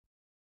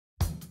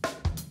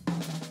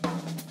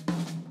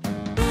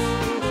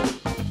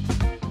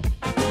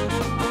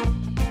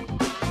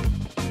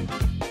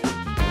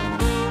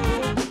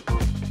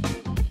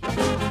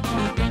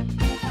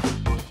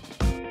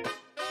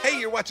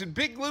watching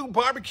Big Lou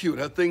Barbecue and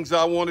other things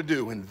I want to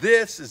do, and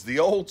this is the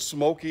Old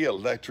Smokey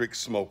electric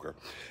smoker.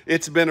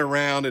 It's been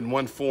around in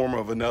one form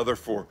or another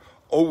for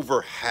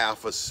over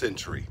half a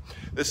century.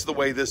 This is the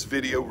way this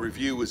video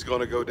review is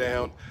going to go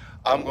down.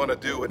 I'm going to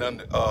do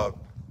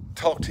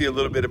talk to you a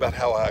little bit about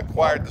how I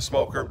acquired the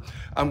smoker.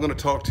 I'm going to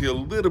talk to you a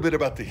little bit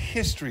about the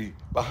history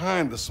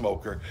behind the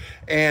smoker,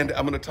 and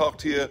I'm going to talk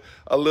to you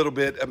a little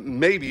bit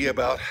maybe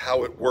about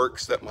how it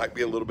works. That might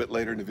be a little bit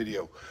later in the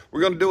video.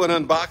 We're going to do an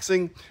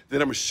unboxing,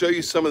 then I'm going to show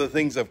you some of the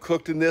things I've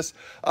cooked in this.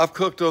 I've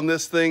cooked on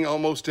this thing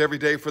almost every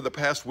day for the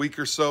past week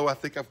or so. I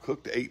think I've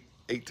cooked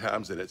eight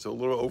times in it, so a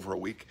little over a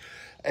week.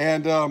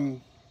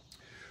 And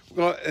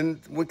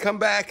when we come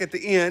back at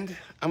the end,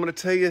 I'm going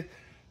to tell you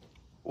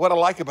what I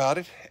like about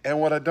it and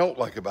what I don't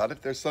like about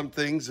it. There's some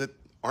things that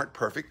aren't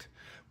perfect,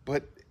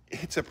 but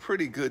it's a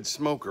pretty good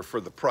smoker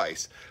for the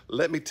price.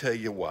 Let me tell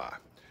you why.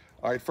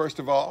 All right, first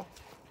of all,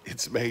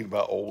 it's made by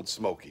Old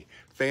Smokey,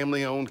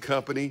 family-owned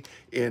company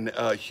in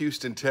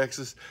Houston,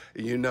 Texas.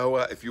 You know,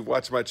 if you've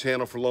watched my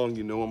channel for long,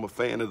 you know I'm a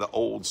fan of the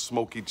Old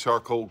Smokey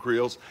charcoal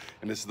grills,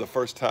 and this is the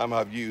first time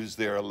I've used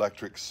their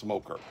electric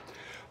smoker.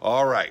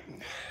 All right.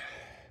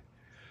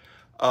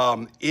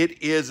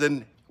 It is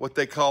what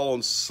they call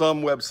on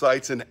some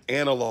websites an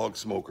analog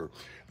smoker.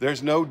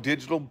 There's no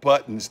digital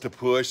buttons to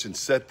push and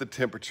set the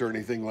temperature or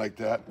anything like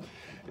that.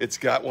 It's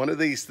got one of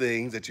these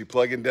things that you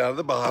plug in down at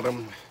the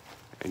bottom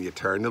and you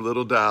turn the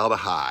little dial to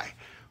high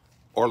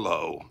or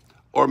low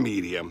or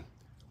medium.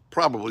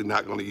 Probably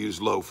not going to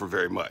use low for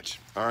very much,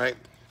 all right?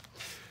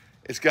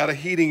 It's got a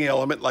heating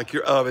element like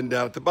your oven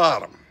down at the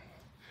bottom,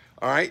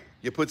 all right?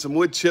 You put some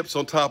wood chips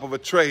on top of a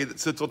tray that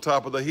sits on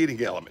top of the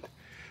heating element.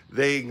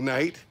 They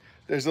ignite.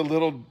 There's a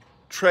little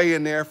tray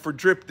in there for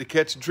to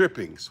catch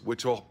drippings,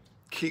 which will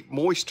keep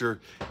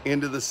moisture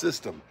into the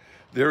system.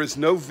 There is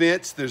no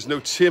vents, there's no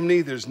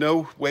chimney, there's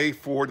no way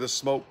for the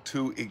smoke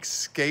to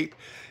escape.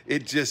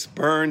 It just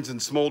burns and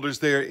smolders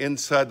there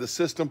inside the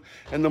system,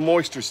 and the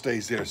moisture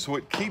stays there. So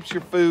it keeps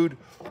your food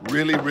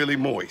really, really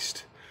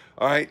moist.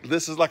 All right,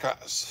 this is like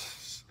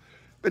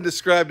been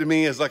described to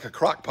me as like a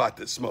crock pot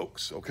that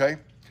smokes, okay?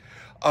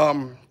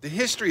 The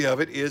history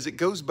of it is it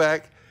goes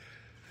back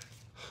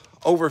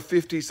over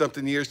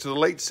 50-something years to the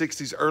late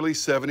 60s, early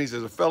 70s.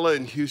 There's a fella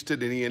in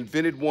Houston, and he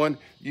invented one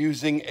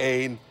using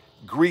a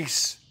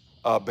grease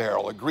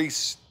barrel, a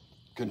grease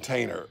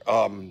container.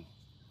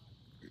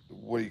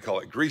 What do you call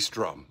it? Grease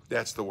drum.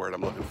 That's the word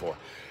I'm looking for.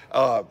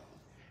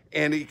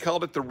 And he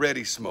called it the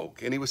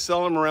Redi-Smok. And he was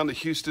selling them around the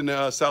Houston,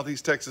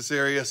 Southeast Texas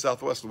area,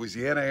 Southwest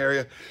Louisiana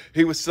area.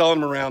 He was selling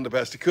them around the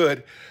best he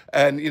could.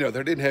 And, you know,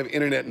 they didn't have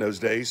internet in those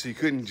days, so you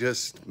couldn't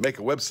just make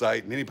a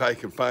website and anybody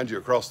can find you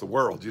across the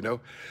world, you know.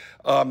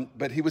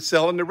 But he was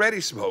selling the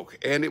Redi-Smok,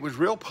 and it was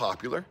real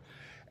popular.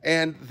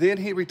 And then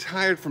he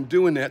retired from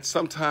doing that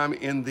sometime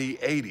in the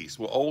 80s.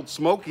 Well, Old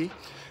Smokey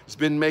has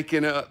been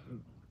making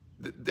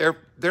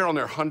they're on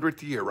their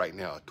 100th year right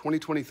now.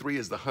 2023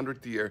 is the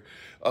 100th year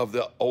of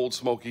the Old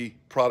Smokey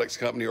Products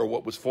Company, or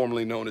what was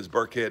formerly known as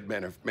Burkhead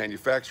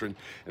Manufacturing.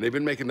 And they've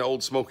been making the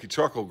Old Smokey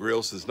charcoal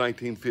grill since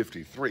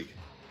 1953.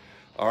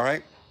 All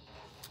right.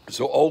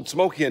 So Old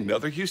Smokey,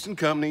 another Houston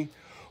company,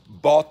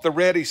 bought the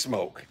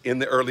Redi-Smok in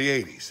the early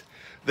 80s.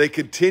 They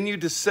continued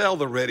to sell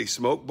the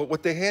Redi-Smok, but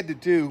what they had to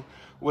do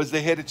was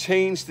they had to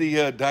change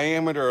the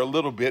diameter a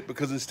little bit,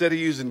 because instead of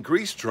using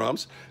grease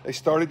drums, they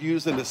started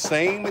using the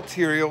same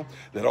material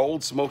that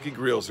Old Smokey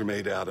grills are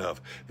made out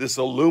of, this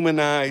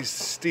aluminized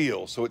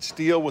steel. So it's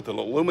steel with an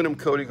aluminum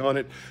coating on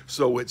it,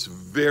 so it's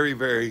very,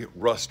 very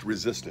rust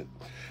resistant.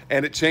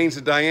 And it changed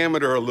the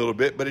diameter a little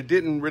bit, but it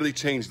didn't really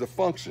change the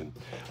function.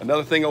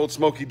 Another thing Old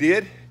Smokey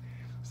did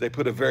is they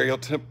put a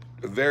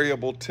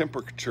variable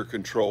temperature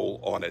control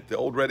on it. The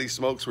old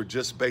Redi-Smoks were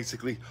just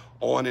basically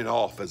on and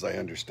off, as I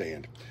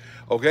understand.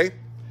 Okay?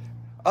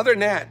 Other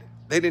than that,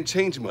 they didn't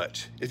change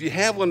much. If you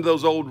have one of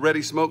those old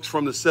Redi-Smoks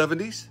from the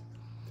 70s,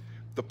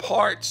 the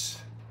parts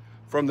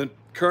from the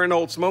current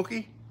Old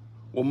Smokey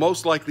will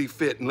most likely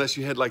fit, unless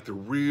you had like the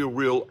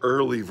real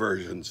early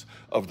versions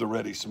of the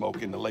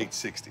Redi-Smok in the late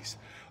 60s.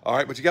 All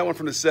right, but you got one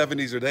from the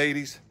 70s or the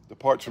 80s, the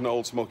parts from the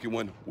Old Smokey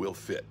one will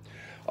fit.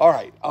 All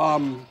right.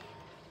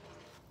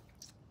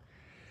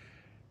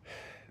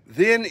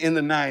 Then in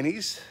the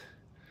 90s,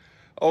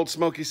 Old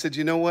Smokey said,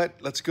 you know what?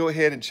 Let's go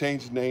ahead and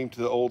change the name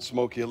to the Old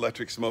Smokey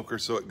Electric Smoker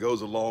so it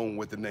goes along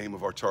with the name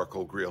of our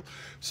charcoal grill.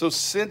 So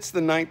since the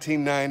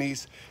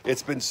 1990s,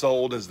 it's been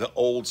sold as the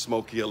Old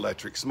Smokey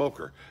Electric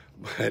Smoker,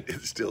 but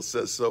it still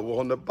says so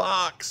on the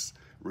box,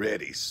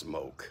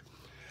 Redi-Smok.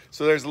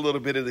 So there's a little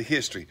bit of the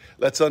history.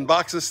 Let's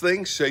unbox this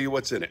thing, show you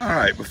what's in it. All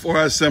right, before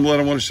I assemble it,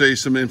 I want to show you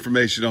some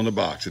information on the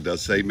box. It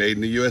does say made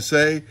in the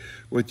USA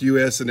with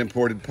US and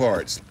imported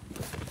parts.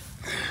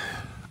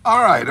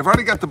 All right, I've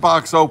already got the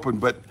box open,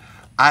 but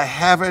I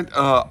haven't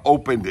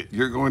opened it.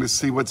 You're going to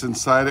see what's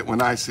inside it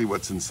when I see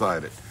what's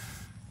inside it.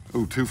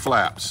 Ooh, 2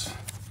 flaps.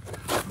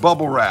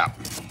 Bubble wrap.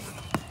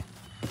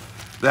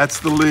 That's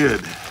the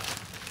lid.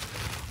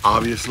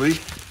 Obviously,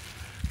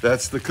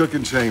 that's the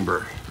cooking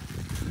chamber.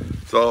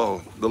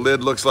 So the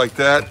lid looks like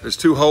that. There's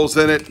 2 holes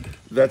in it.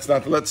 That's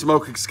not to let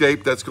smoke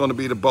escape. That's going to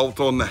be to bolt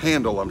on the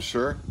handle, I'm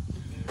sure.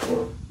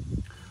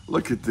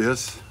 Look at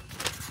this.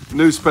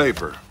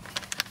 Newspaper.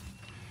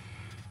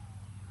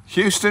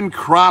 Houston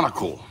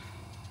Chronicle.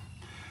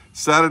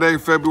 Saturday,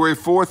 February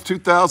 4th,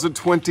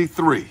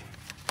 2023.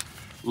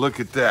 Look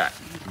at that.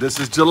 This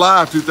is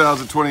July of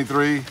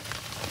 2023.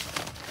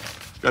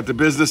 Got the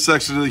business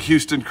section of the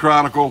Houston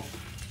Chronicle.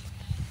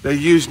 They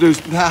use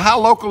news. Now, how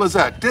local is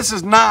that? This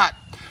is not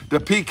the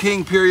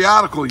Peking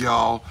periodical,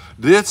 y'all.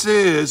 This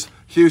is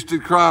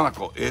Houston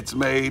Chronicle. It's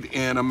made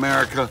in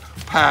America,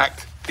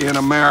 packed in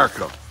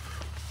America.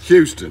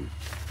 Houston.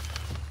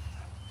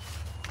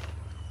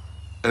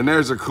 And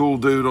there's a cool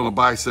dude on a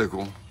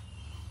bicycle.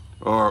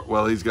 Or,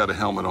 well, he's got a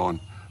helmet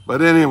on.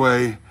 But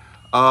anyway,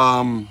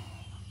 I've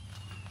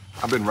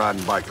been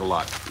riding bike a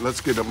lot. Let's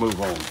get a move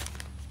on.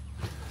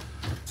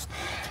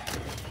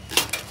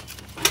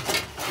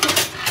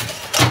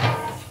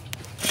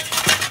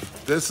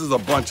 This is a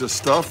bunch of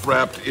stuff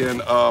wrapped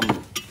in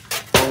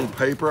old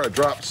paper. I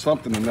dropped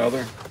something or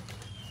another.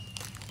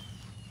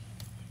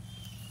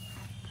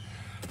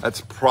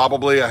 That's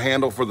probably a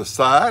handle for the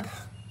side.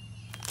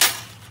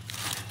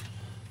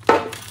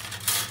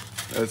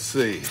 Let's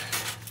see.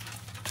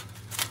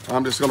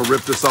 I'm just gonna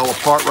rip this all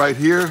apart right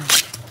here.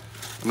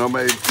 I know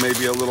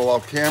maybe a little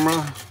off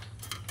camera.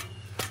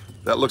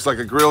 That looks like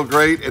a grill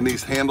grate, and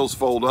these handles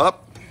fold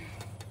up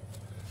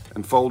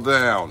and fold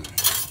down.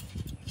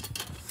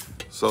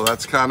 So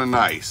that's kind of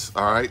nice,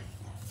 all right?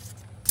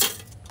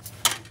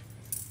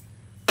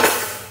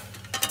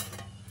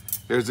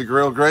 Here's the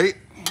grill grate.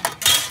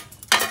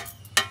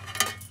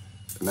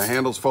 And the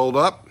handles fold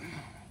up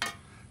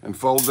and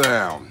fold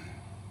down.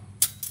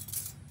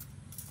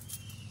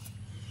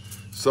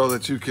 So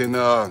that you can,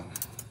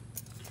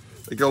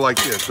 they go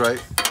like this, right?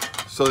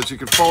 So that you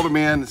can fold them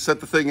in, set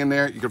the thing in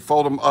there. You can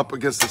fold them up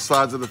against the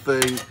sides of the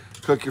thing,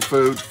 cook your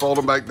food, fold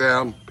them back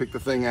down, pick the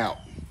thing out.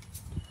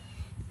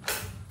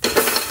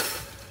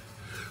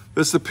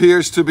 This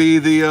appears to be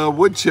the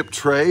wood chip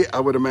tray, I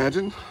would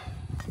imagine.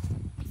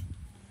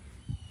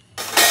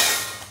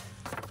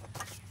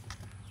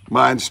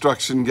 My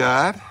instruction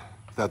guide,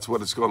 that's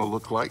what it's going to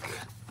look like.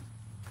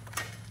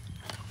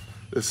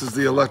 This is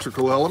the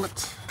electrical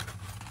element.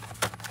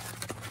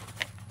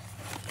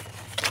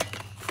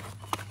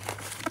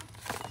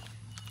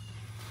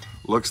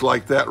 Looks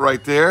like that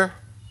right there.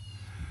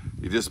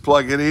 You just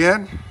plug it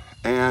in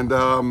and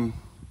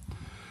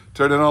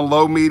turn it on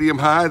low, medium,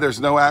 high. There's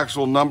no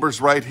actual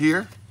numbers right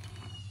here.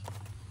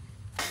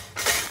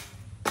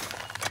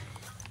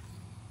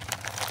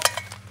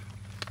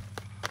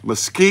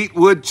 Mesquite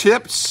wood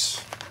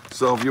chips.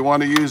 So if you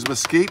want to use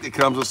mesquite, it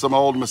comes with some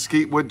old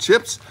mesquite wood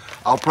chips.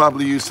 I'll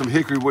probably use some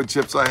hickory wood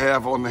chips I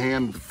have on the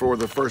hand for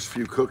the first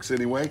few cooks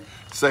anyway.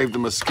 Save the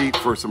mesquite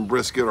for some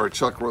brisket or a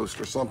chuck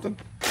roast or something.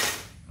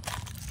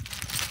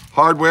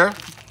 Hardware.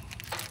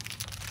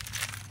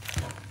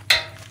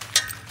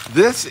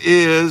 This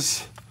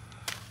is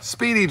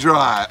Speedy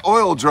Dry,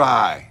 Oil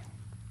Dry,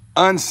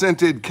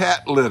 unscented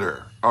cat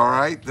litter. All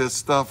right, this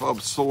stuff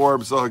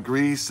absorbs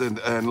grease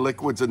and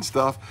liquids and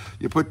stuff.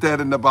 You put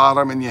that in the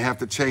bottom and you have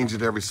to change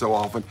it every so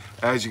often.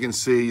 As you can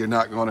see, you're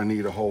not gonna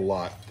need a whole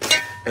lot.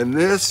 And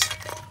this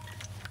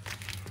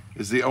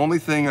is the only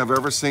thing I've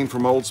ever seen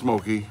from Old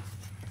Smokey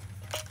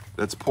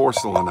that's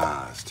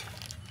porcelainized.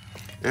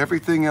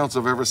 Everything else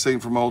I've ever seen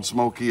from Old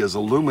Smokey is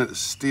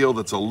steel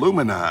that's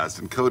aluminized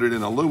and coated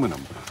in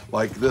aluminum,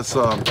 like this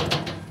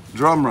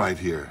drum right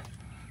here.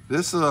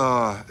 This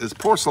is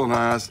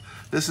porcelainized.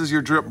 This is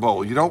your drip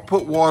bowl. You don't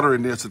put water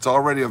in this. It's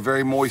already a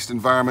very moist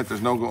environment.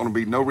 There's going to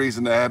be no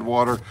reason to add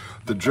water.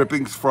 The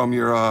drippings from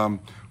your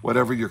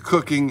whatever you're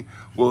cooking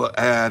will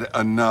add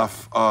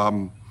enough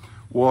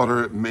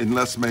water,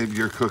 unless maybe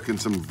you're cooking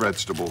some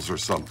vegetables or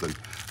something.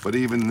 But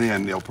even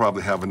then, they'll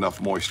probably have enough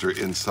moisture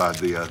inside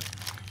the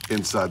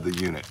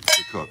unit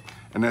to cook.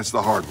 And that's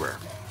the hardware.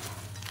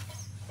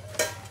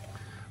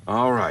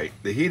 All right,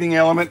 the heating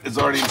element is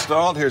already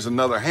installed. Here's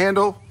another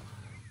handle.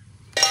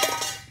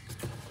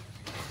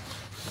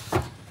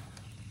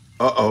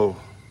 Uh-oh.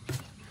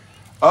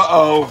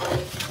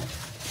 Uh-oh.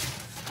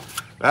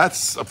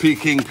 That's a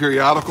Peking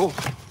periodical,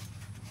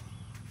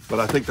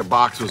 but I think the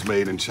box was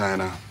made in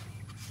China,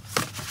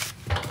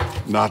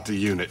 not the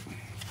unit.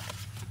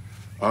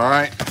 All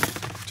right,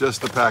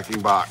 just the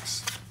packing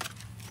box.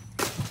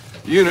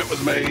 Unit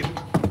was made.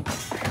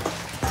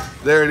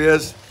 There it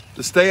is.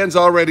 The stand's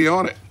already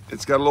on it.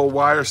 It's got a little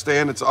wire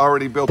stand. It's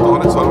already built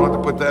on it, so I don't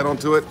have to put that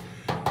onto it.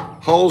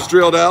 Holes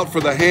drilled out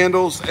for the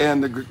handles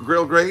and the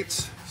grill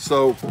grates.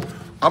 So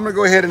I'm gonna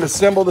go ahead and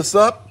assemble this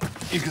up.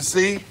 You can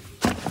see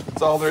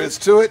that's all there is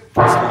to it. It's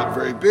not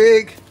very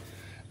big,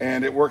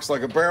 and it works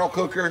like a barrel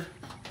cooker.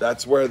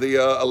 That's where the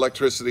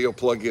electricity will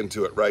plug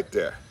into it right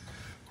there.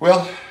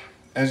 Well,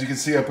 as you can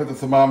see, I put the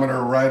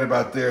thermometer right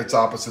about there. It's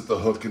opposite the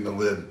hook in the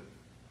lid.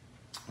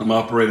 I'm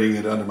operating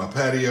it under my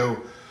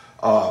patio.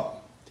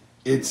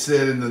 It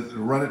said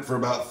run it for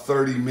about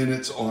 30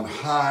 minutes on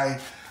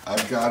high.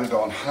 I've got it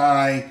on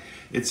high.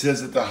 It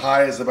says that the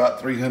high is about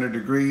 300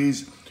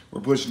 degrees. We're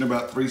pushing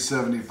about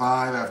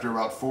 375 after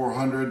about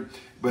 400.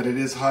 but it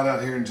is hot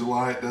out here in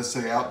July. It does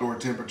say outdoor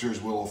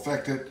temperatures will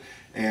affect it.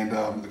 And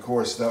of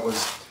course,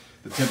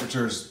 the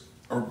temperatures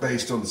are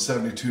based on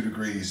 72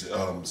 degrees.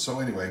 So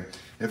anyway,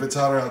 if it's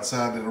hotter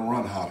outside, it'll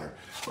run hotter.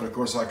 But of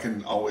course, I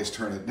can always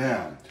turn it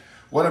down.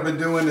 What I've been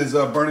doing is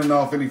burning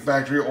off any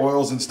factory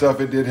oils and stuff.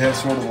 It did have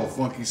sort of a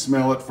funky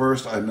smell at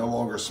first. I no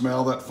longer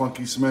smell that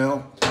funky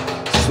smell.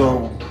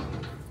 So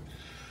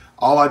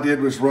all I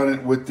did was run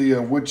it with the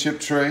wood chip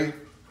tray.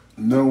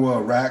 No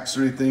racks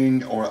or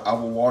anything, or I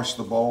will wash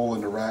the bowl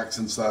and the racks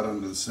inside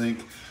under the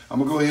sink. I'm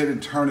gonna go ahead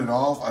and turn it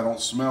off. I don't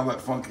smell that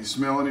funky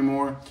smell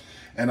anymore.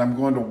 And I'm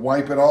going to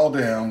wipe it all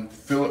down,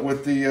 fill it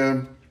with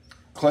the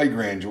clay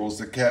granules,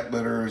 the cat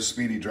litter,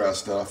 speedy dry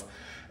stuff,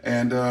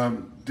 and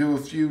do a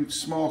few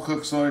small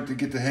cooks on it to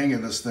get the hang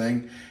of this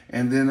thing.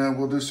 And then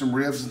we'll do some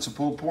ribs and some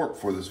pulled pork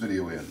before this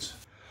video ends.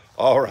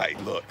 All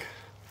right, look,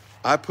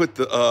 I put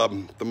the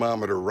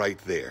thermometer right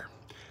there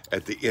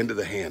at the end of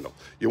the handle.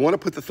 You want to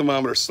put the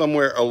thermometer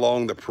somewhere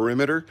along the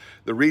perimeter.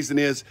 The reason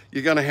is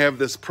you're going to have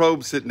this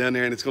probe sitting down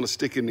there and it's going to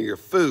stick into your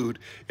food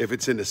if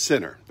it's in the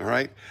center, all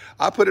right?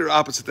 I put it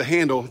opposite the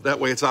handle, that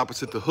way it's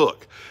opposite the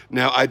hook.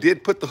 Now, I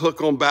did put the hook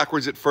on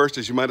backwards at first,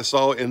 as you might have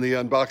saw in the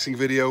unboxing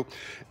video,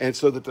 and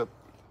so that the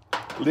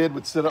lid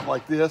would sit up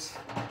like this,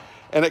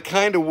 and it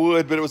kind of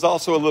would, but it was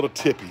also a little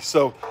tippy.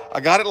 So I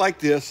got it like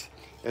this,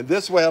 and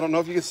this way, I don't know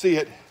if you can see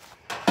it,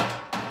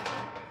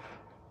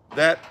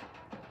 that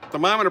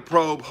thermometer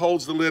probe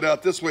holds the lid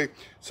out this way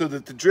so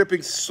that the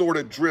drippings sort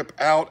of drip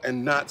out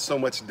and not so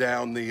much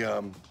down the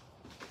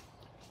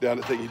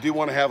thing. You do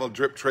want to have a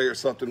drip tray or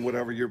something,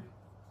 whatever you're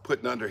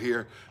putting under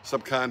here,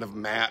 some kind of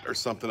mat or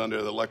something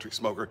under the electric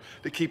smoker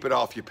to keep it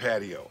off your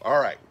patio. All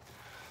right.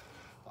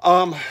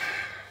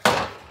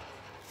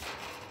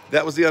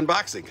 That was the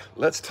unboxing.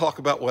 Let's talk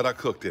about what I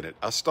cooked in it.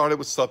 I started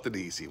with something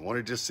easy.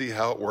 Wanted to just see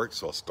how it worked,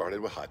 so I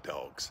started with hot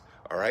dogs.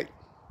 All right.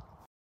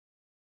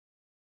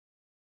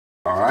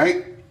 All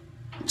right.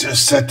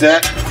 Just set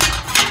that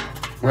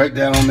right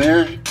down on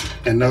there,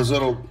 and those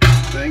little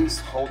things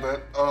hold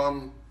that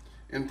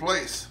in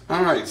place.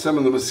 All right, some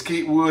of the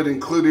mesquite wood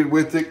included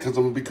with it, because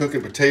I'm gonna be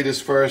cooking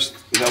potatoes first.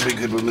 That'll be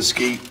good with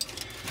mesquite.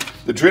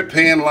 The drip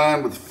pan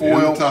lined with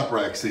foil. And the top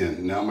rack's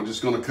in. Now I'm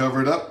just gonna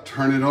cover it up,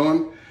 turn it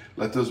on,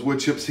 let those wood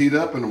chips heat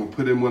up, and I'm gonna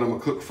put in what I'm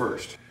gonna cook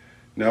first.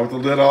 Now with the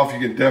lid off, you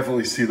can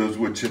definitely see those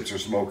wood chips are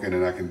smoking,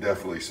 and I can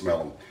definitely smell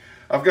them.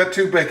 I've got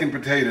 2 bacon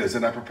potatoes,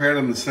 and I prepared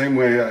them the same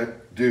way I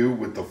do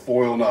with the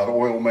foil, not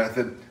oil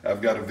method.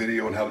 I've got a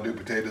video on how to do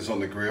potatoes on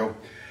the grill.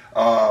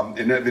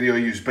 In that video, I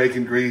used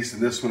bacon grease,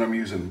 and this one I'm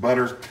using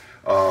butter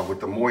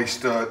with the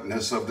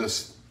moistness of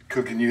this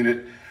cooking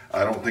unit.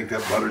 I don't think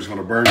that butter is going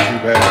to burn too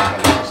bad.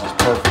 I think this is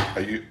perfect.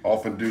 I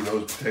often do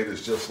those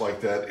potatoes just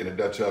like that in a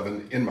Dutch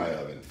oven, in my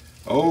oven.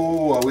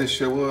 Oh, I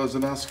wish I was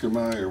an Oscar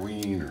Mayer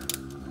wiener.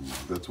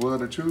 That's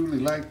what I truly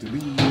like to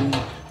be.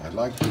 I'd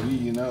like to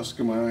be an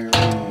Oscar Mayer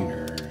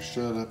wiener.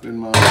 Shut up in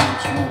my Old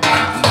Smokey.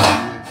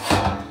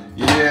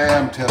 Yeah,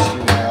 I'm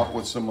testing it out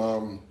with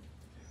some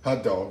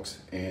hot dogs,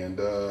 and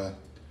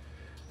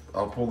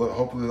I'll pull the.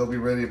 Hopefully they'll be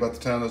ready about the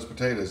time those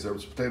potatoes.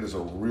 Those potatoes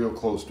are real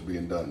close to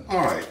being done.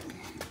 All right.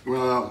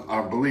 Well,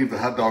 I believe the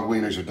hot dog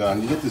wieners are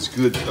done. You get this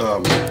good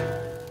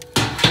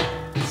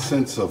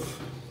sense of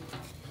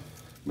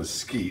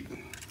mesquite.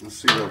 Let's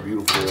see how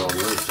beautiful they are on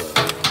the other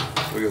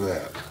side. Look at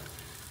that.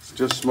 It's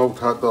just smoked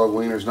hot dog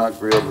wieners, not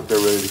grilled, but they're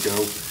ready to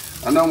go.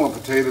 I know my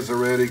potatoes are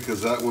ready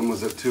because that one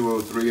was at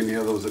 203 and the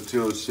other was at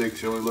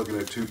 206. You're only looking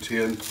at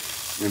 210,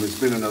 and it's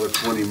been another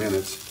 20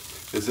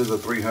 minutes. This is a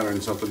 300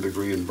 and something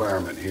degree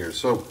environment here.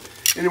 So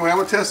anyway, I'm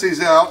gonna test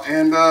these out,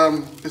 and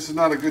this is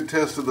not a good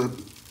test of the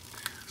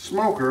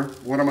smoker.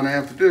 What I'm gonna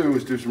have to do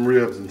is do some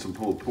ribs and some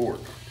pulled pork.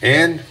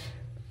 And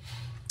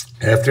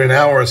after an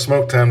hour of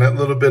smoke time, that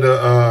little bit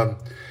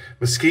of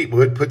mesquite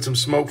wood put some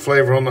smoke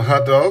flavor on the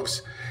hot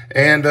dogs,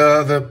 and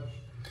the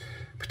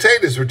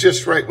potatoes were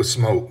just right with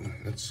smoke.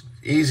 It's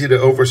easy to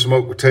over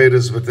smoke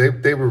potatoes, but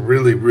they were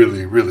really,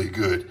 really, really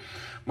good.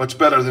 Much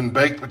better than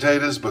baked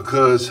potatoes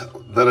because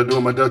that I do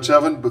in my Dutch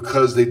oven,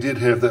 because they did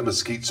have that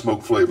mesquite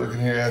smoke flavor.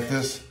 Looking here at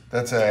this,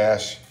 that's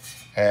ash,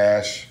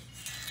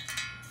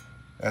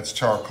 that's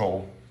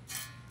charcoal,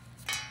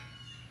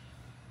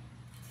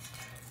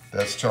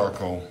 that's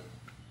charcoal.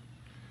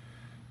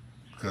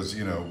 Because,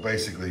 you know,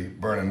 basically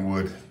burning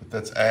wood. But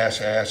that's ash.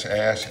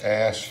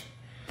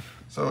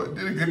 So it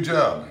did a good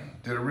job.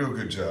 Did a real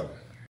good job.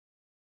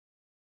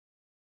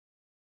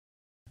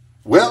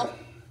 Well,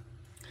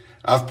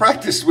 I've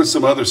practiced with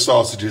some other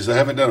sausages. I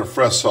haven't done a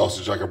fresh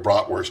sausage like a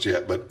bratwurst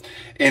yet. But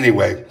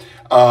anyway,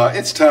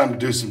 it's time to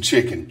do some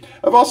chicken.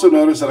 I've also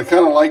noticed that I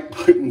kind of like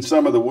putting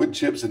some of the wood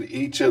chips in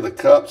each of the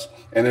cups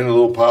and in a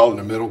little pile in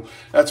the middle.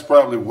 That's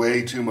probably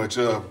way too much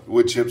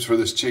wood chips for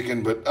this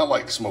chicken, but I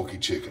like smoky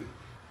chicken.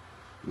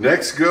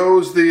 Next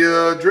goes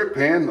the drip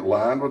pan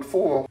lined with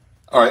foil.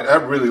 All right, I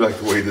really like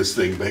the way this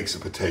thing bakes a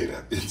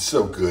potato. It's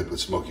so good with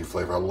smoky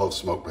flavor. I love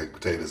smoked baked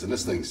potatoes, and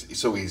this thing's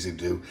so easy to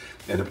do,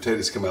 and the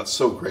potatoes come out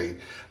so great,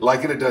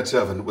 like in a Dutch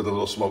oven with a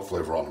little smoke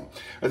flavor on them.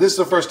 And this is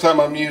the first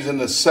time I'm using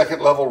the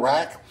second level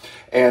rack,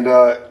 And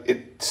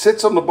it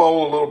sits on the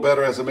bowl a little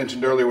better, as I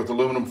mentioned earlier, with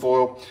aluminum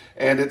foil,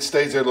 and it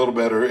stays there a little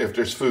better if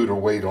there's food or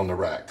weight on the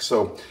rack.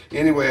 So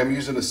anyway, I'm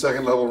using the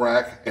second level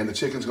rack, and the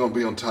chicken's gonna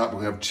be on top. We're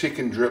gonna have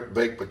chicken drip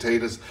baked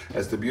potatoes.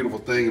 That's the beautiful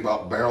thing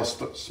about barrel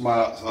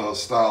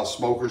style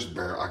smokers.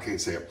 I can't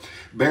say it.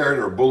 Barrett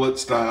or bullet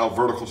style,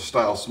 vertical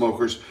style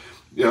smokers.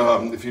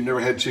 If you've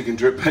never had chicken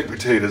drip baked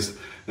potatoes,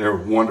 they're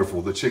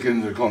wonderful. The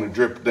chickens are gonna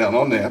drip down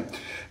on that.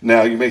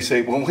 Now you may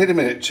say, well, wait a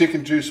minute,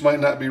 chicken juice might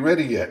not be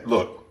ready yet.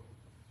 Look.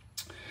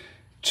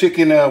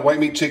 Chicken, white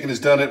meat chicken is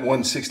done at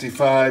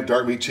 165,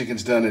 dark meat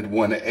chicken's done at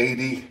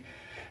 180,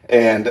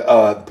 and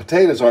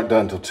potatoes aren't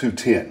done until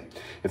 210.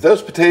 If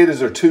those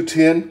potatoes are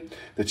 210,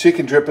 the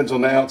chicken drippings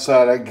on the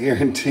outside, I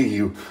guarantee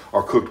you,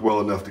 are cooked well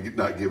enough to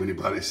not give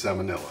anybody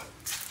salmonella.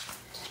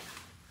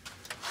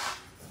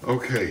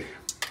 Okay,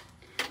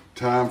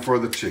 time for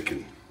the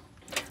chicken.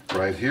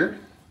 Right here,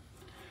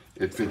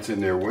 it fits in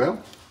there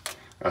well.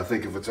 I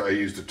think if I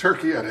used a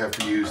turkey, I'd have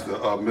to use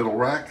the middle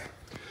rack.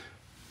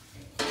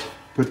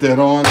 Put that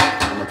on,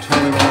 I'm gonna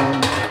turn it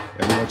on,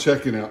 and we're gonna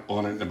check in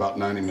on it in about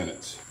 90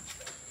 minutes.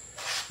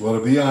 Well,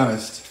 to be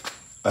honest,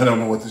 I don't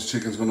know what this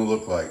chicken's gonna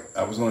look like.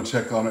 I was gonna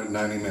check on it in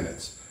 90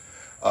 minutes.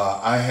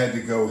 I had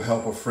to go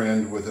help a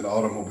friend with an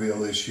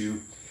automobile issue.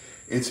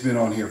 It's been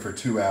on here for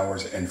 2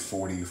 hours and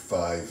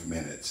 45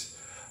 minutes.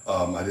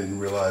 I didn't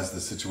realize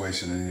the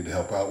situation I needed to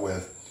help out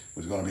with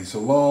was gonna be so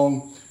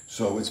long.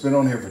 So it's been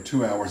on here for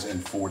 2 hours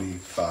and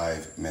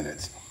 45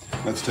 minutes.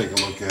 Let's take a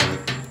look at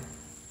it.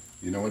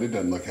 You know what, it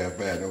doesn't look half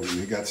bad. Oh,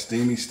 it got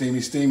steamy, steamy,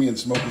 steamy, and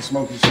smoky,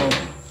 smoky,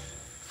 smoky.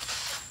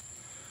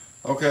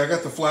 Okay, I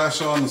got the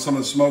flash on and some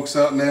of the smoke's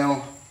out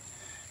now.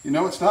 You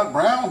know, it's not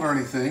browned or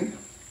anything.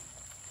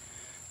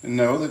 And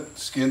no, the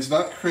skin's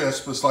not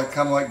crisp. It's like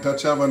kind of like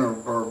Dutch oven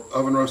or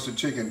oven roasted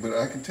chicken, but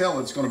I can tell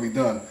it's gonna be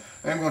done.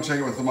 I am gonna check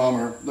it with the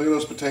thermometer. Look at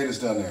those potatoes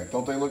down there.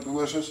 Don't they look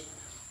delicious?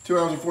 2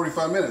 hours and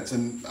 45 minutes,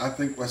 and I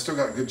think I still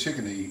got good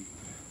chicken to eat.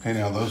 Hey,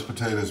 now those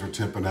potatoes were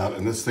tipping out,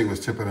 and this thing was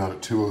tipping out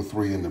at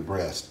 203 in the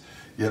breast.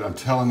 Yet I'm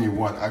telling you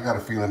what, I got a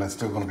feeling it's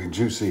still gonna be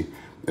juicy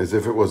as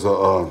if it was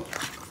a,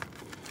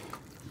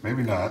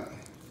 maybe not,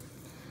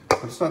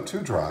 but it's not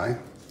too dry.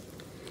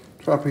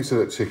 Try a piece of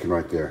that chicken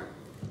right there.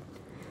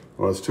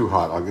 Well, it's too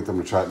hot. I'll get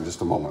them to try it in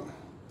just a moment.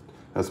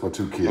 That's my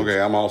 2 kids. Okay,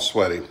 I'm all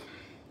sweaty.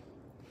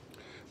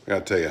 I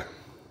gotta tell you,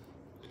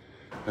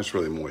 that's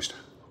really moist.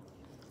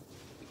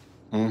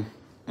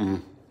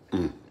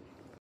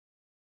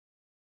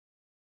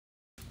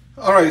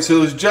 All right, so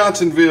there's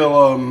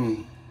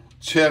Johnsonville,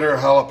 cheddar,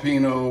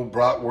 jalapeno,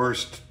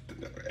 bratwurst,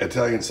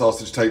 Italian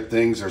sausage type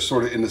things are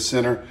sort of in the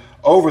center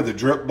over the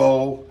drip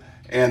bowl.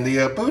 And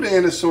the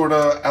Boudin is sort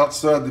of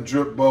outside the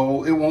drip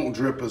bowl. It won't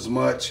drip as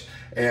much.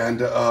 And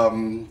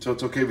so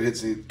it's okay if it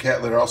hits the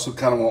cat litter. I also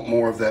kind of want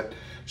more of that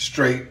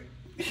straight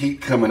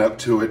heat coming up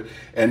to it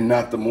and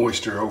not the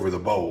moisture over the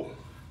bowl.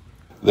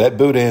 That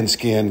Boudin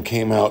skin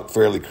came out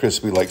fairly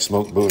crispy like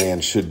smoked Boudin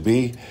should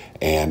be.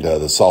 And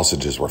the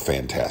sausages were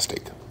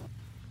fantastic.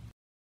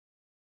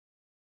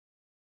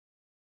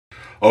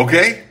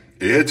 Okay,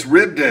 it's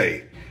rib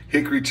day.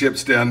 Hickory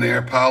chips down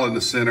there, pile in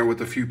the center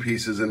with a few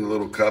pieces in the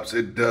little cups.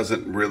 It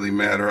doesn't really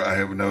matter. I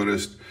have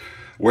noticed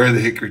where the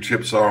hickory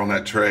chips are on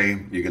that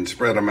tray. You can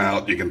spread them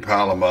out, you can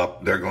pile them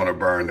up. They're gonna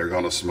burn, they're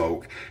gonna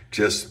smoke.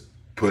 Just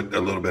put a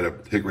little bit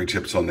of hickory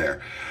chips on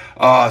there.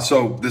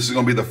 So this is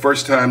gonna be the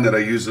first time that I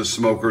use the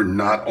smoker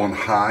not on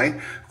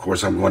high. Of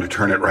course, I'm going to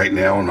turn it right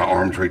now, and my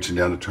arm's reaching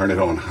down to turn it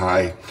on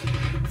high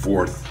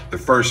for the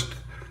first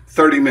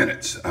 30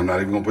 minutes. I'm not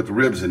even gonna put the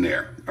ribs in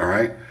there, all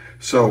right?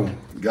 So,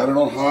 got it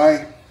on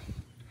high.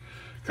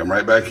 Come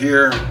right back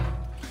here,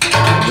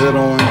 lid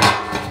on,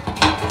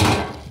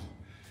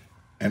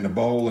 and the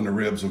bowl and the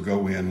ribs will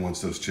go in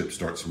once those chips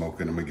start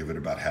smoking. I'm gonna give it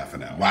about half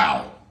an hour.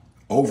 Wow,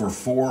 over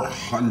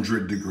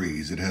 400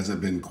 degrees. It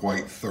hasn't been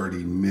quite 30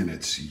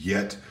 minutes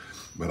yet,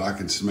 but I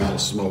can smell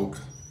smoke.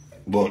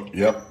 Look,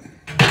 yep,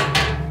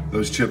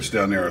 those chips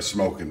down there are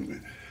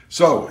smoking.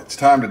 So, it's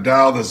time to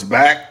dial this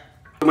back.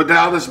 I'm gonna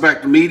dial this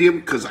back to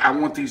medium because I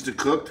want these to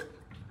cook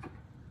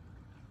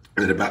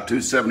at about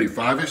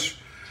 275-ish.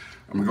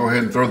 I'm gonna go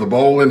ahead and throw the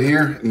bowl in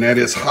here, and that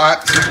is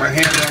hot. Stick my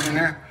hand down in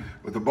there.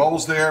 With the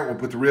bowls there, we'll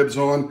put the ribs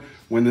on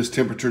when this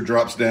temperature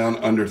drops down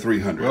under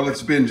 300. Well,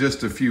 it's been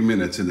just a few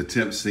minutes, and the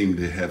temps seem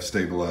to have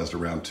stabilized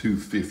around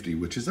 250,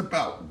 which is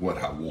about what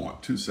I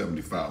want.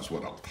 275 is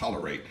what I'll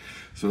tolerate.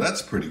 So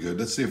that's pretty good.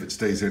 Let's see if it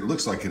stays there. It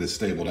looks like it has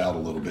stabled out a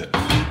little bit.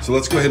 So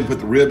let's go ahead and put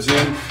the ribs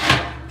in.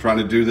 Trying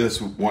to do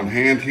this with one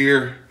hand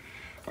here.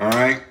 All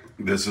right,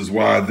 this is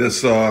why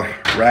this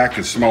rack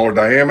is smaller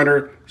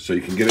diameter, so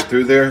you can get it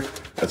through there.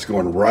 That's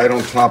going right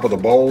on top of the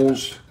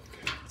bowls.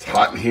 It's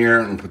hot in here.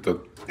 I'm gonna put the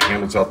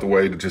handles out the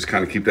way to just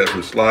kind of keep that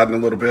from sliding a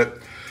little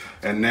bit.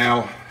 And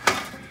now,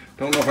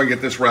 don't know if I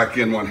get this rack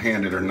in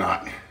one-handed or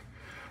not.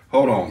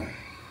 Hold on.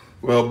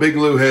 Well, Big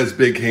Lou has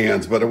big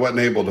hands, but I wasn't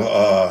able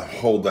to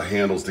hold the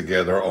handles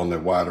together on the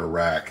wider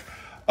rack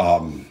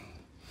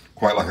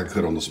quite like I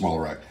could on the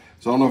smaller rack.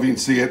 So I don't know if you can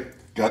see it.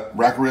 Got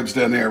rack of ribs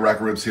down there, rack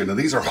of ribs here. Now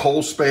these are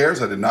whole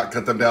spares. I did not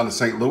cut them down to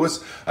St.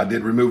 Louis. I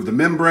did remove the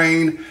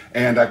membrane,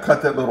 and I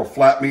cut that little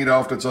flat meat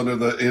off that's under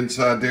the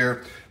inside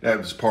there. That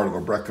was part of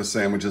a breakfast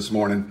sandwich this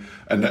morning.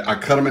 And I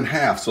cut them in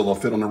half so they'll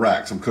fit on the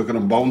racks. I'm cooking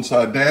them bone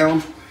side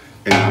down,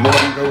 and I'm gonna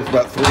let them go for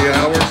about 3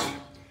 hours.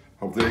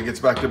 Hopefully it gets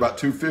back to about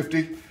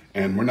 250,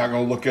 and we're not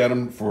gonna look at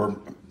them for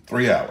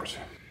 3 hours.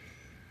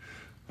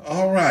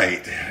 All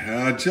right,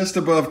 just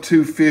above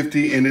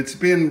 250, and it's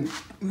been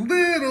a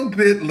little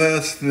bit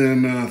less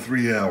than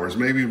 3 hours,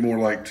 maybe more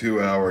like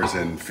 2 hours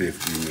and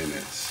 50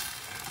 minutes.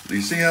 Do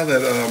you see how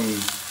that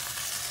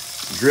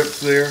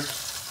drips there?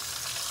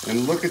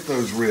 And look at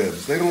those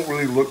ribs. They don't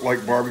really look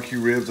like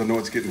barbecue ribs. I know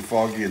it's getting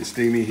foggy and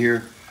steamy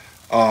here.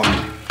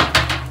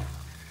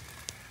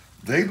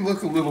 They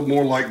look a little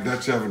more like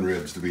Dutch oven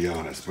ribs, to be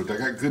honest, but they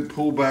got good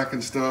pullback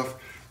and stuff.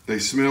 They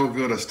smell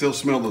good. I still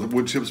smell the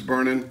wood chips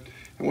burning.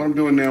 And what I'm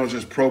doing now is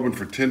just probing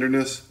for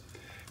tenderness.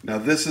 Now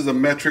this is a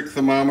metric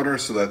thermometer,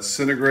 so that's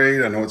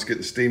centigrade. I know it's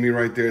getting steamy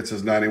right there. It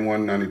says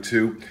 91,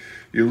 92.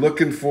 You're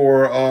looking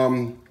for,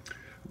 I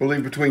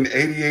believe, between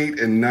 88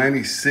 and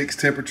 96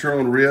 temperature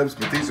on ribs,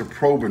 but these are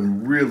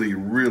probing really,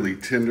 really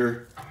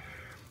tender.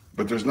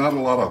 But there's not a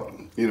lot of,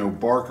 you know,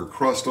 bark or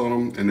crust on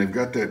them, and they've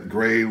got that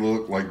gray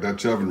look like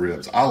Dutch oven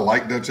ribs. I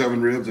like Dutch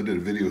oven ribs. I did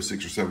a video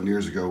 6 or 7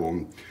 years ago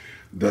on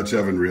Dutch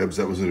oven ribs.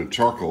 That was in a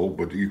charcoal,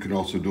 but you can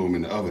also do them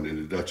in the oven, in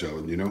a Dutch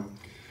oven, you know.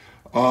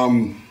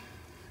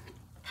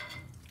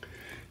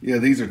 Yeah,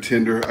 these are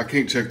tender. I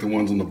can't check the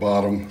ones on the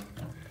bottom,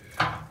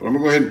 but I'm gonna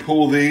go ahead and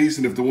pull these,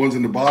 and if the ones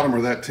in the bottom are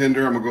that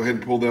tender, I'm gonna go ahead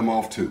and pull them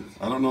off too.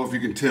 I don't know if you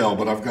can tell,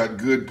 but I've got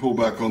good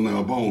pullback on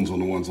the bones on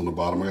the ones on the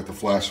bottom. I got the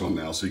flash on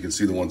now so you can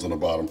see the ones on the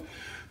bottom.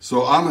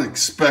 So I'm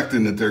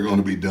expecting that they're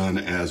gonna be done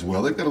as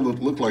well. They've got a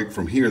look like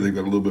from here, they've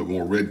got a little bit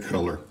more red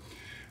color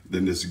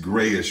than this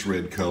grayish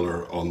red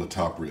color on the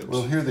top ribs.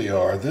 Well, here they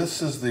are.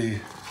 This is the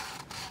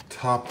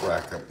top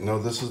rack. No,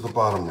 this is the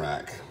bottom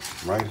rack.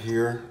 Right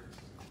here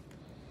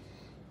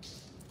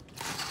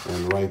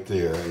and right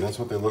there. And that's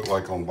what they look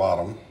like on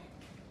bottom,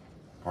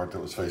 part that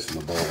was facing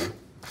the bowl.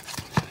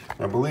 And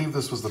I believe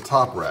this was the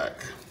top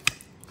rack.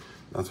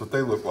 That's what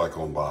they look like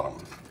on bottom.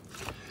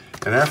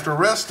 And after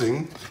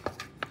resting,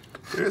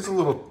 there's a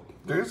little,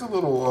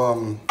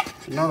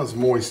 not as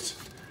moist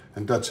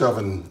and Dutch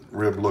oven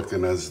rib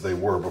looking as they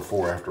were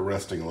before after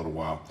resting a little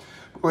while.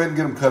 Go ahead and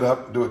get them cut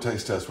up, do a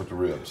taste test with the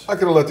ribs. I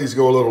could have let these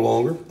go a little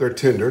longer. They're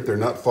tender, they're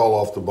not fall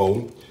off the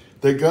bone.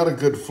 They got a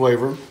good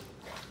flavor.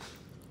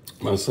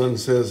 My son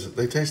says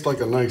they taste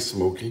like a nice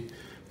smoky,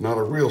 not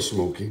a real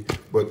smoky,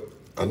 but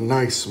a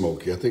nice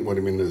smoky. I think what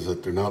he means is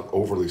that they're not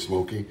overly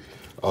smoky.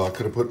 I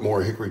could have put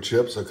more hickory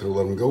chips. I could have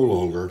let them go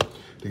longer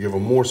to give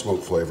them more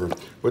smoke flavor,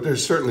 but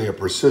there's certainly a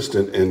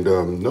persistent and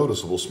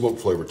noticeable smoke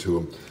flavor to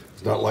them.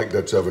 It's not like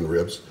Dutch oven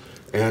ribs.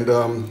 And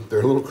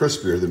they're a little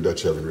crispier than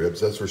Dutch oven ribs,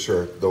 that's for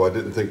sure, though I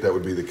didn't think that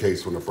would be the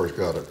case when I first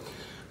got it.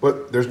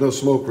 But there's no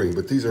smoke ring,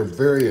 but these are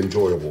very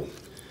enjoyable.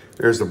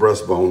 There's the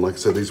breastbone. Like I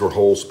said, these were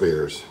whole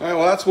spares. All right,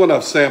 well, that's one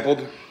I've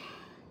sampled.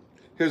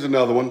 Here's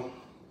another one,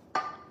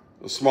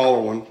 a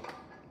smaller one,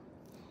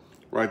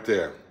 right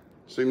there.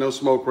 See, no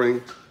smoke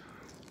ring.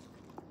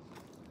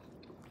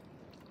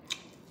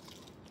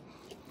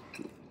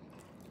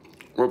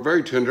 Well,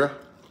 very tender.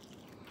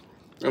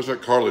 There's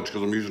that cartilage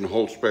because I'm using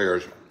whole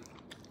spares.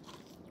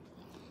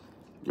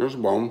 There's a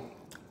bone.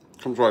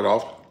 Comes right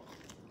off.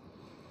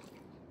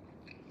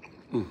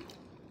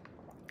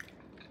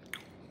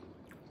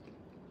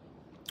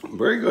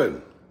 Very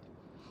good.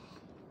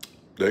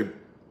 They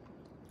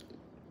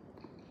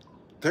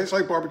taste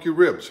like barbecue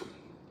ribs.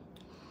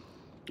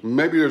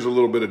 Maybe there's a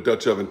little bit of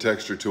Dutch oven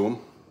texture to them,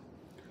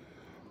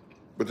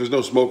 but there's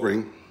no smoke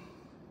ring.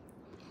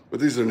 But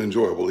these are an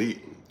enjoyable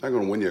eat. Not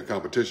going to win you a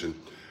competition,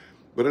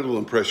 but it'll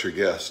impress your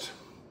guest,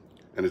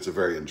 and it's a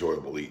very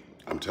enjoyable eat.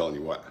 I'm telling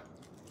you what.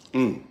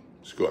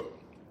 It's good.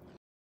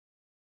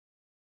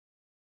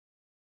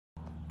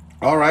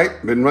 All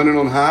right, been running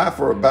on high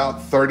for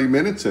about 30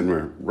 minutes, and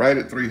we're right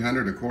at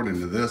 300 according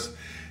to this.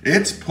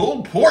 It's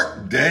pulled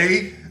pork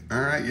day.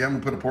 All right, yeah, I'm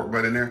gonna put a pork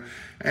butt in there.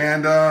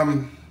 And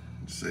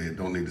let's see, I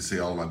don't need to see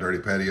all of my dirty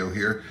patio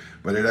here,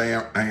 but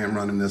I am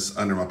running this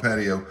under my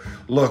patio.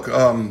 Look,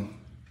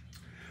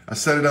 I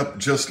set it up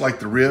just like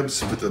the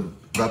ribs with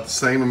about the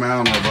same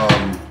amount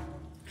of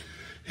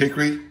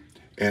hickory,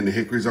 and the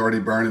hickory's already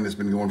burning. It's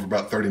been going for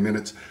about 30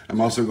 minutes.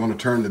 I'm also going to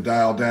turn the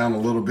dial down a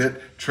little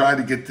bit, try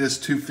to get this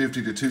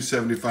 250 to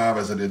 275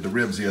 as I did the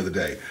ribs the other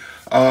day.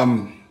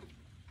 I'm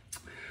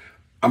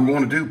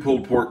going to do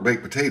pulled pork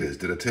baked potatoes.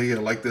 Did I tell you I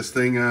like this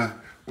thing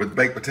with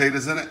baked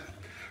potatoes in it?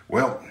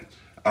 Well,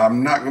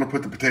 I'm not going to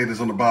put the potatoes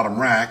on the bottom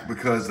rack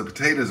because the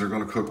potatoes are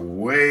going to cook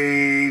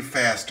way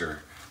faster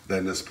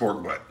than this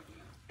pork butt.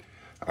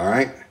 All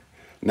right,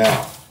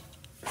 now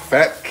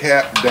fat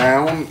cap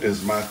down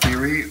is my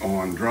theory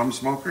on drum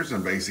smokers,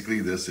 and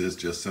basically this is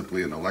just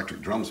simply an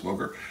electric drum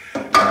smoker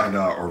and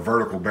or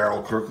vertical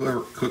barrel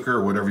cooker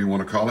or whatever you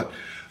want to call it.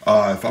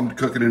 If I'm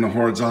cooking in a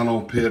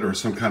horizontal pit or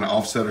some kind of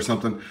offset or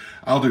something,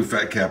 I'll do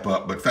fat cap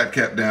up, but fat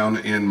cap down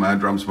in my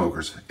drum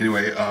smokers.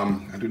 Anyway,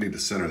 I do need to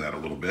center that a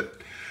little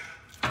bit.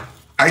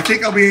 I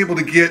think I'll be able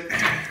to get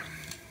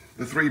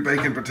the 3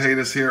 bacon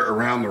potatoes here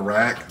around the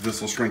rack.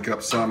 This will shrink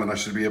up some and I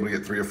should be able to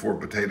get 3 or 4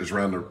 potatoes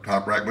around the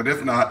top rack. But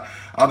if not,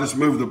 I'll just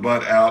move the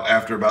butt out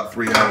after about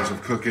 3 hours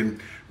of cooking,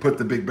 put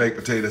the big baked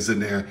potatoes in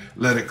there,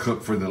 let it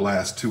cook for the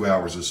last 2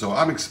 hours or so.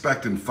 I'm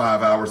expecting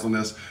 5 hours on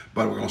this,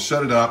 but we're gonna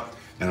shut it up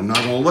and I'm not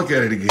gonna look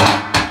at it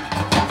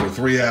again for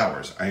 3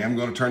 hours. I am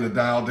gonna turn the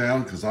dial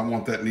down because I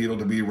want that needle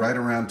to be right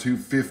around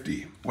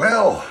 250.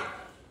 Well,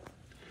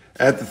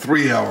 at the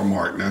 3-hour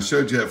mark, now I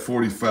showed you at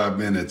 45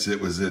 minutes, it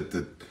was at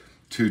the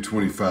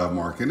 225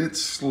 mark, and it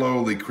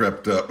slowly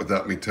crept up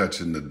without me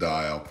touching the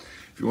dial.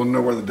 If you want to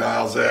know where the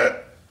dial's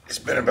at, it's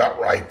been about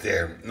right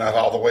there. Not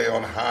all the way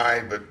on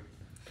high, but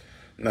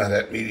not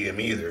at medium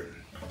either.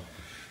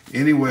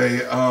 Anyway,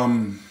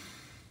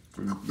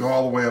 go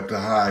all the way up to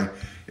high,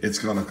 it's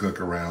gonna cook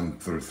around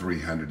the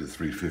 300 to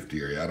 350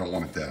 area. I don't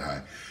want it that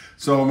high.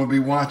 So I'm gonna be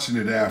watching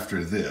it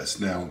after this.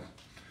 Now,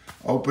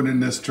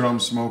 opening this drum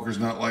smoker is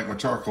not like my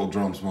charcoal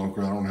drum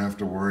smoker. I don't have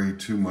to worry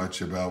too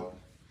much about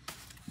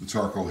the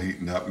charcoal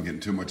heating up and getting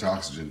too much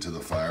oxygen to the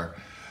fire.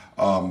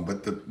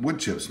 But the wood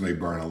chips may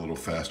burn a little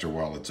faster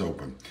while it's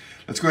open.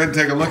 Let's go ahead and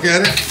take a look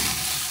at it.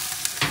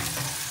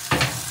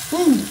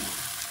 Whew.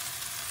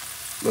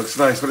 Looks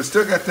nice, but it's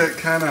still got that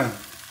kind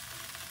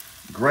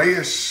of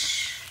grayish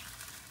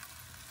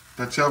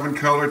Dutch oven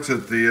color to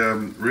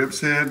the ribs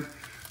head.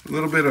 A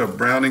little bit of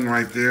browning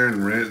right there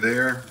and red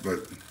there,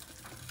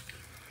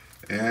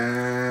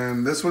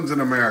 and this one's an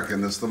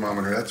American, this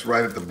thermometer. That's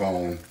right at the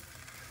bone.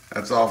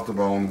 That's off the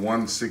bone,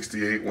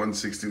 168,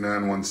 169,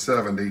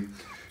 170.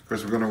 Of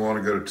course, we're gonna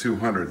wanna go to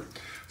 200.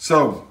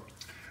 So,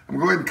 I'm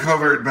gonna go ahead and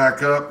cover it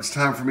back up. It's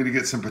time for me to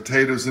get some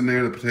potatoes in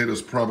there. The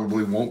potatoes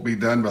probably won't be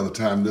done by the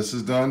time this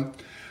is done,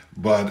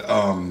 but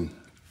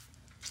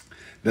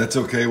that's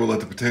okay. We'll let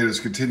the potatoes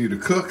continue to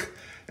cook,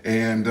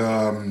 and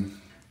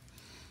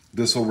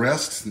this will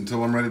rest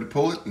until I'm ready to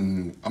pull it,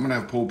 and I'm gonna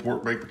have pulled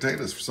pork baked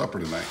potatoes for supper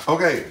tonight.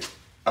 Okay,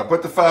 I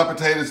put the 5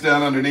 potatoes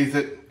down underneath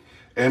it,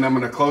 and I'm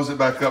gonna close it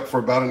back up for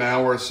about an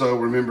hour or so.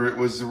 Remember, it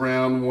was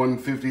around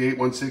 158,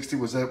 160.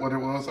 Was that what it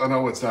was? I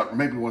know it's not,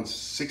 maybe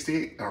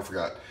 168, I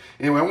forgot.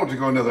 Anyway, I want to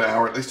go another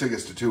hour, at least till it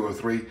gets to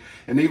 203.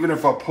 And even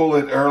if I pull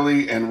it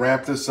early and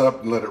wrap this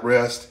up and let it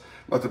rest,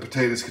 let the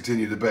potatoes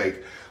continue to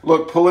bake.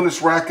 Look, pulling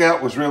this rack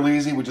out was real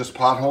easy with just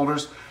pot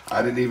holders.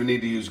 I didn't even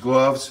need to use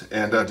gloves,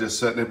 and just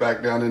setting it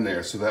back down in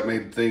there. So that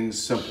made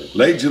things simple.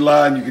 Late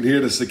July, and you can hear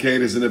the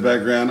cicadas in the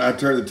background. I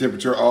turned the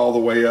temperature all the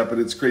way up, and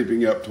it's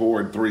creeping up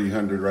toward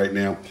 300 right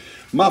now.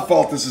 My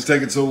fault this is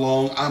taking so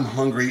long. I'm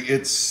hungry.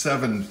 It's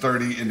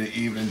 7:30 in the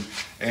evening,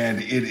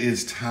 and it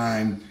is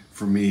time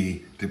for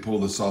me to pull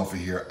this off of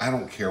here. I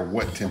don't care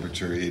what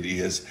temperature it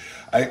is.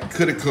 I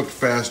could have cooked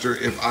faster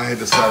if I had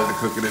decided to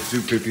cook it at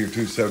 250 or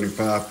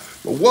 275.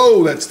 But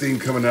whoa, that steam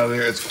coming out of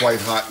there, it's quite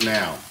hot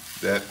now.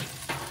 That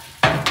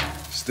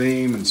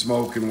steam and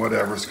smoke and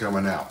whatever's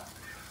coming out.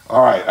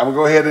 All right, I'm gonna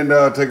go ahead and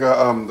take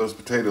a, those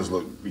potatoes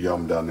look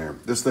yum down there.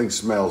 This thing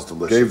smells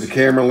delicious. Gave the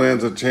camera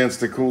lens a chance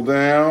to cool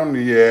down.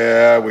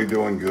 Yeah, we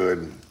doing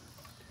good.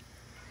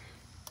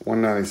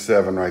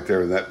 197 right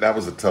there. That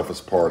was the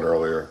toughest part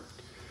earlier.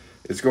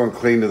 It's going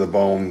clean to the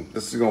bone.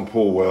 This is gonna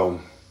pull well.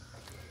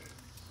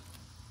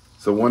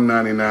 So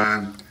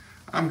 199,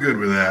 I'm good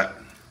with that.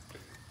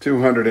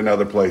 200 in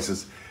other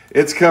places.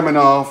 It's coming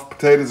off,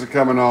 potatoes are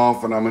coming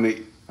off, and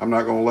I'm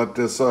not gonna let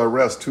this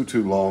rest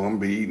too long. I'm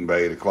gonna be eating by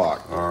 8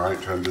 o'clock. All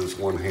right, trying to do this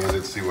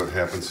one-handed, see what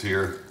happens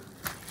here.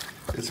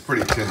 It's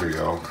pretty tender,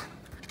 y'all.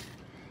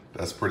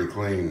 That's pretty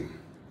clean.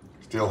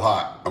 Still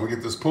hot. I'm gonna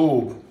get this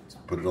pulled,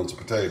 put it on some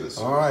potatoes.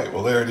 All right,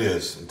 well there it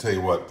is. I'll tell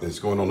you what, it's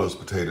going on those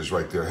potatoes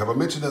right there. Have I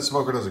mentioned that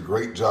smoker does a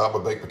great job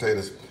of baked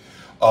potatoes?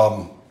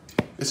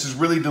 This is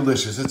really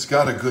delicious. It's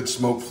got a good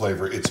smoke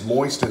flavor. It's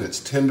moist and it's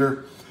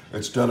tender.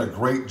 It's done a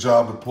great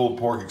job with pulled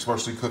pork,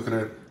 especially cooking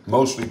it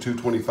mostly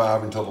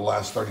 225 until the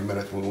last 30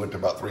 minutes when we went to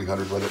about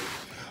 300 with it.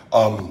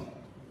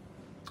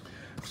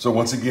 So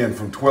once again,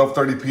 from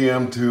 12:30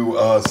 p.m. to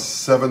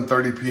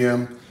 7:30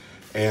 p.m.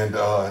 and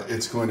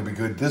it's going to be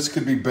good. This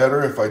could be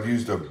better if I'd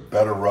used a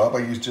better rub. I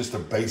used just a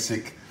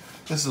basic,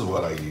 this is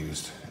what I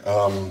used.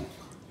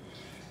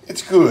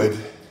 It's good,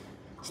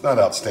 it's not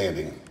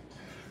outstanding.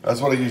 That's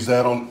what I used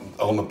that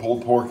on the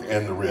pulled pork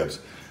and the ribs.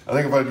 I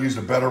think if I'd used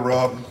a better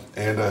rub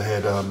and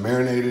had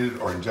marinated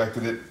or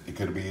injected it, it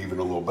could be even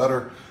a little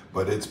better,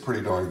 but it's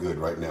pretty darn good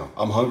right now.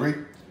 I'm hungry,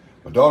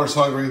 my daughter's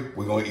hungry,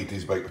 we're gonna eat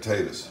these baked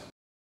potatoes.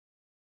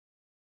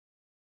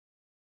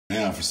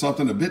 Now for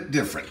something a bit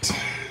different.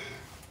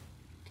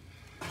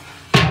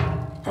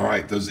 All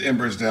right, those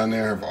embers down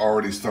there have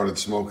already started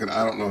smoking.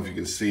 I don't know if you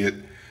can see it,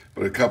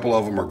 but a couple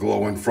of them are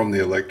glowing from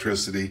the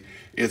electricity.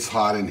 It's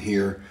hot in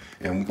here.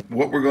 And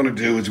what we're gonna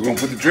do is we're gonna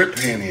put the drip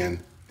pan in,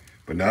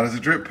 but not as a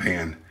drip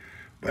pan,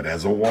 but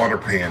as a water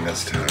pan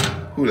this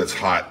time. Ooh, that's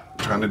hot.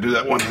 Trying to do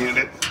that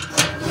one-handed.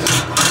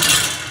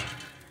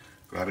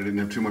 Glad I didn't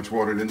have too much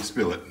water, didn't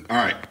spill it. All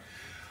right,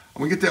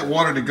 I'm gonna get that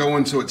water to go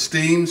in so it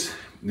steams.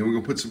 And then we're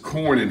gonna put some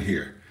corn in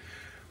here.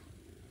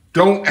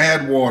 Don't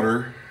add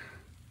water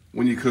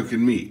when you're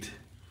cooking meat.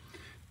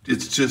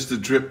 It's just a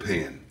drip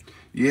pan.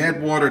 You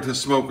add water to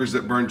smokers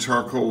that burn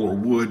charcoal or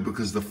wood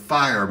because the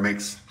fire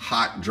makes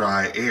hot,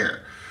 dry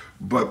air.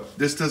 But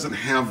this doesn't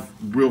have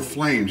real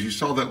flames. You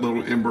saw that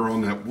little ember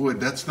on that wood.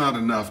 That's not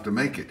enough to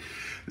make it.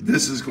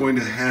 This is going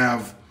to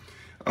have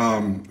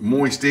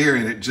moist air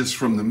in it just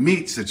from the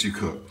meats that you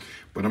cook.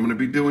 But I'm gonna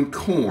be doing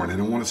corn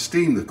and I wanna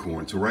steam the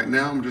corn. So right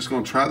now I'm just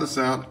gonna try this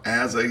out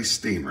as a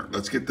steamer.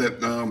 Let's get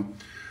that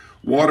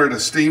water to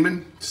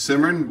steaming,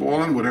 simmering,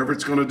 boiling, whatever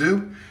it's gonna do,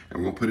 and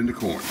we're gonna put in the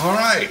corn. All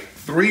right,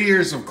 3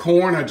 ears of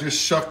corn. I just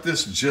shucked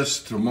this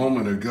just a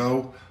moment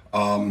ago.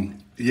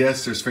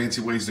 Yes, there's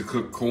fancy ways to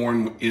cook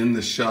corn in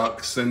the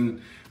shucks,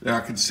 and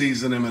I could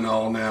season them and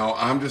all now.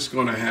 I'm just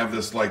gonna have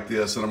this like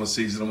this, and I'm gonna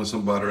season them with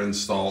some butter and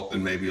salt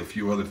and maybe a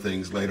few other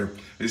things later.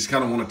 I just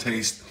kinda wanna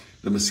taste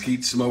the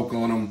mesquite smoke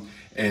on them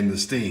and the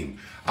steam.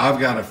 I've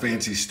got a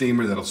fancy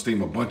steamer that'll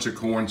steam a bunch of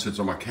corn, sits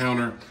on my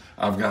counter.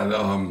 I've got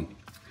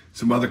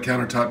some other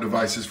countertop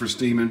devices for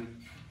steaming.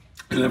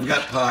 And I've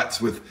got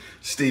pots with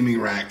steaming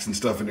racks and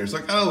stuff in there. It's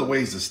like, I know the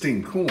ways to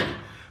steam corn,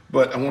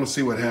 but I want to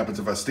see what happens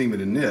if I steam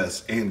it in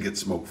this and get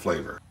smoke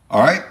flavor.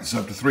 All right, it's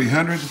up to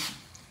 300.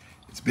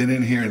 It's been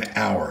in here an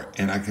hour,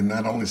 and I can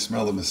not only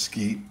smell the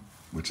mesquite,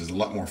 which is a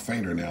lot more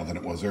fainter now than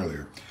it was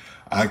earlier,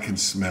 I can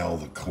smell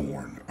the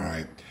corn, all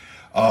right?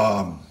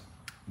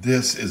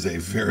 This is a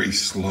very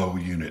slow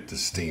unit to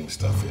steam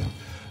stuff in.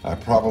 I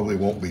probably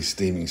won't be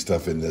steaming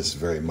stuff in this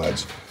very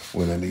much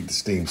when I need to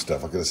steam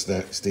stuff. I could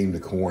have steamed the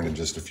corn in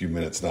just a few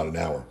minutes, not an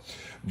hour.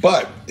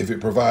 But if it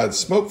provides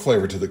smoke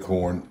flavor to the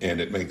corn and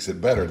it makes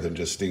it better than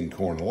just steamed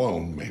corn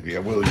alone, maybe I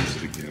will use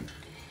it again.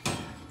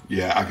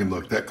 Yeah, I can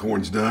look, that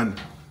corn's done.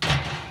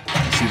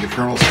 You see the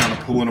kernels kind of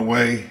pulling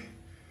away.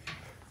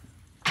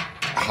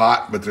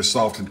 Hot, but they're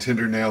soft and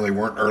tender now. They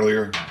weren't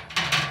earlier.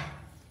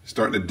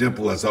 Starting to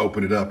dimple as I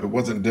open it up. It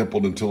wasn't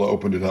dimpled until I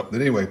opened it up.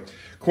 But anyway,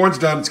 corn's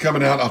done, it's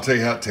coming out. I'll tell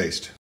you how it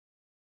tastes.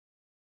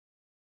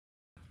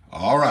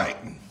 All right,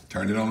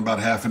 turned it on about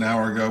half an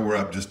hour ago. We're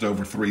up just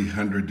over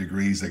 300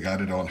 degrees. I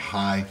got it on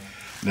high.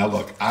 Now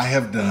look, I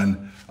have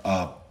done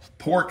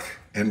pork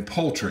and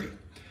poultry,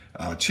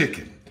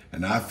 chicken.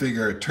 And I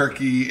figure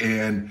turkey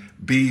and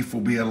beef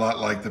will be a lot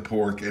like the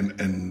pork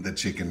and the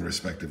chicken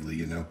respectively,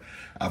 you know.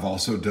 I've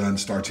also done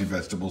starchy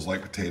vegetables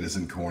like potatoes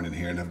and corn in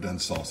here, and I've done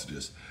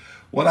sausages.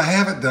 What I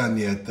haven't done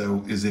yet,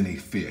 though, is any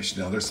fish.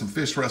 Now, there's some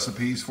fish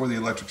recipes for the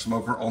electric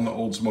smoker on the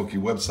Old Smokey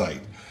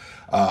website.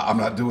 I'm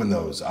not doing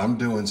those. I'm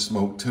doing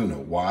smoked tuna.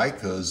 Why?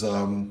 Because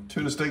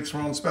tuna steaks are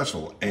on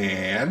special,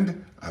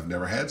 and I've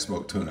never had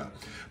smoked tuna.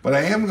 But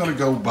I am going to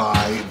go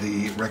by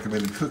the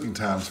recommended cooking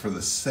times for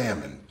the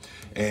salmon.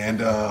 And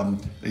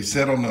they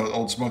said on the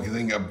Old Smokey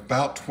thing,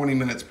 about 20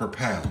 minutes per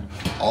pound.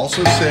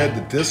 Also said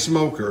that this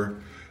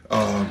smoker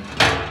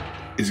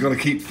is going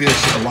to keep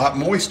fish a lot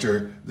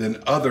moister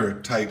than other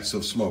types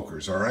of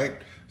smokers, all right?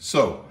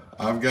 So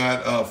I've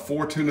got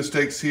 4 tuna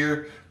steaks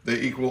here.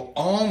 They equal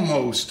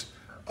almost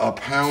a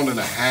pound and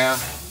a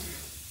half.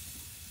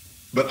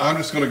 But I'm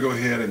just going to go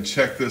ahead and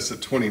check this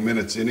at 20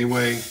 minutes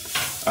anyway.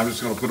 I'm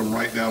just going to put them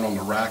right down on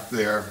the rack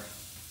there.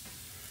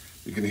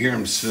 You can hear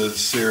them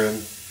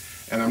searing.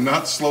 And I'm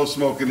not slow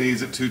smoking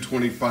these at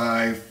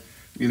 225.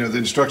 You know, the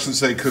instructions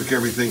say cook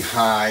everything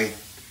high,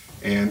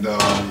 and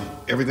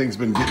everything's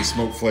been getting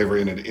smoke flavor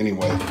in it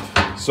anyway.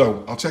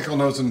 So I'll check on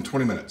those in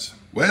 20 minutes.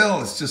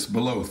 Well, it's just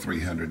below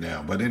 300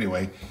 now, but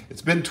anyway,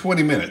 it's been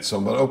 20 minutes, so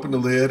I'm gonna open the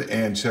lid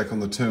and check on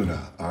the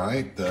tuna, all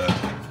right? The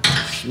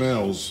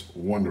smells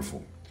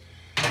wonderful.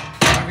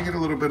 I'm gonna get a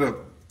little bit of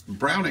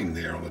browning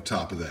there on the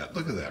top of that.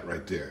 Look at that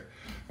right there.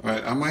 All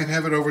right, I might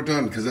have it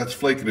overdone because that's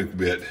flaking a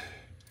bit.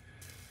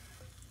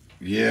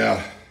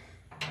 Yeah,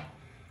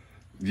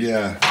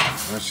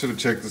 I should have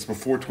checked this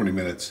before 20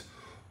 minutes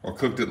or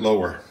cooked it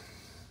lower.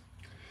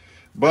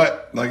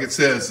 But like it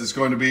says, it's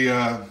going to be,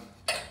 by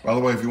the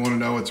way, if you want to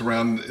know, it's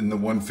around in the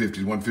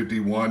 150,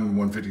 151,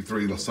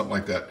 153, something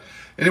like that.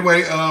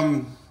 Anyway,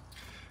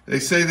 they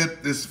say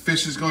that this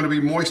fish is going to be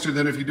moister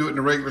than if you do it in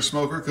a regular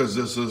smoker because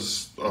this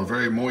is a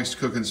very moist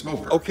cooking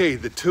smoker. Okay,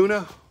 the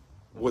tuna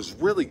was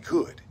really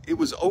good. It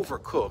was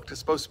overcooked. It's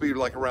supposed to be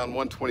like around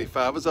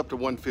 125. It was up to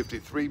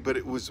 153, but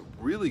it was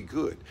really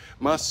good.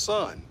 My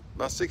son,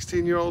 my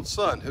 16-year-old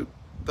son, who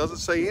doesn't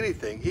say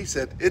anything, he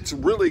said, it's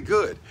really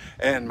good.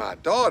 And my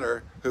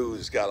daughter,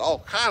 who's got all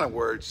kind of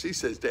words, she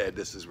says, Dad,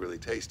 this is really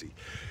tasty.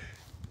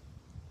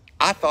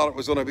 I thought it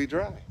was gonna be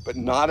dry, but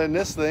not in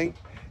this thing.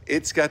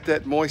 It's got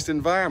that moist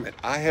environment.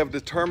 I have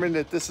determined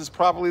that this is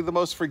probably the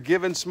most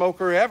forgiving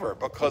smoker ever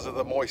because of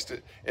the moist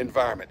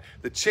environment.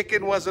 The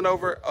chicken wasn't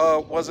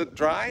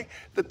dry.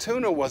 The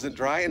tuna wasn't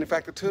dry. And in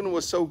fact, the tuna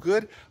was so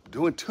good, I'm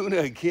doing tuna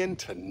again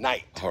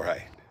tonight. All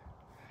right,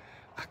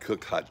 I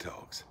cooked hot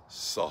dogs,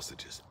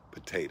 sausages,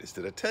 potatoes.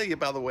 Did I tell you,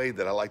 by the way,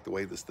 that I like the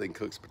way this thing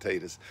cooks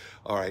potatoes?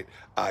 All right,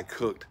 I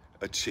cooked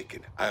a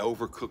chicken. I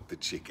overcooked the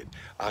chicken.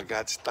 I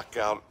got stuck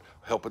out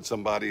helping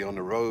somebody on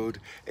the road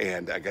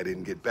and I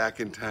didn't get back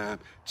in time.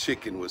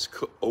 Chicken was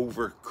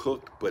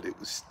overcooked, but it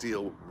was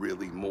still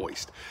really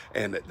moist.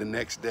 And the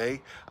next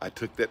day, I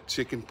took that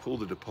chicken,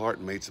 pulled it apart,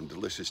 and made some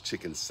delicious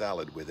chicken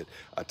salad with it.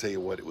 I tell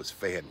you what, it was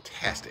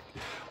fantastic.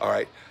 All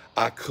right,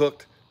 I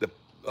cooked the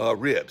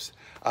ribs.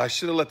 I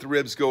should have let the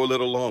ribs go a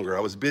little longer. I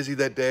was busy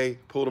that day,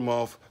 pulled them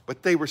off,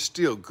 but they were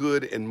still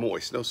good and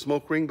moist. No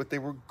smoke ring, but they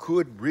were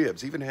good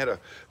ribs. Even had a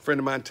friend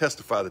of mine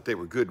testify that they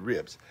were good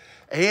ribs.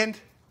 And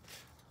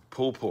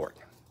pulled pork.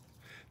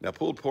 Now,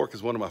 pulled pork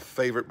is one of my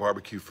favorite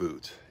barbecue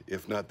foods,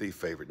 if not the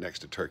favorite, next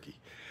to turkey.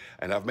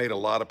 And I've made a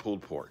lot of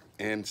pulled pork.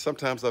 And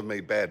sometimes I've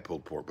made bad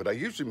pulled pork, but I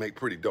usually make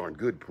pretty darn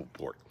good pulled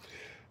pork.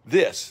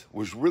 This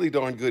was really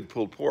darn good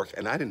pulled pork,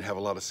 and I didn't have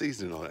a lot of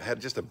seasoning on it. I had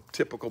just a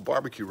typical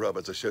barbecue rub,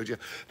 as I showed you,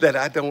 that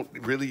I don't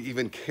really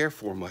even care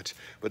for much.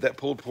 But that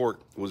pulled pork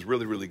was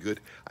really, really good.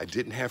 I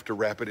didn't have to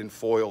wrap it in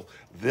foil.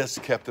 This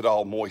kept it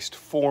all moist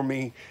for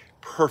me.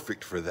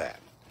 Perfect for that.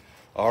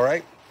 All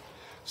right.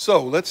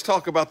 So let's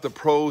talk about the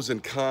pros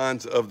and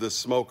cons of the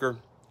smoker.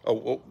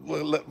 Oh,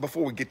 well,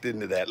 before we get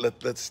into that,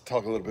 let's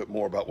talk a little bit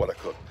more about what I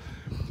cooked.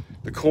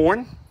 The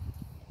corn.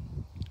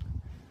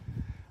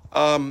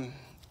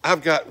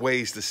 I've got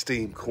ways to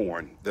steam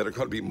corn that are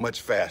going to be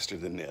much faster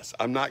than this.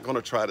 I'm not going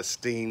to try to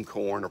steam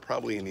corn or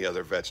probably any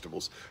other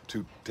vegetables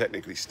to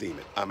technically steam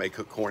it. I may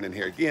cook corn in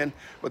here again,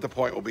 but the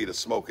point will be to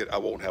smoke it. I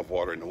won't have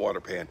water in the water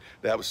pan.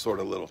 That was sort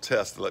of a little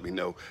test to let me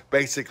know.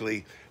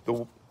 Basically,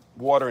 the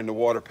water in the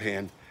water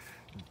pan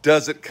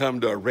doesn't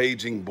come to a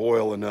raging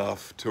boil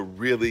enough to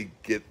really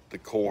get the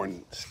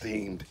corn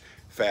steamed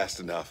fast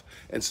enough.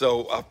 And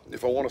so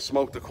if I want to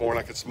smoke the corn,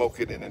 I could smoke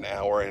it in an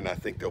hour, and I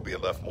think there'll be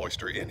enough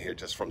moisture in here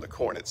just from the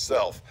corn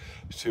itself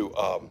to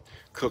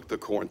cook the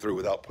corn through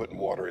without putting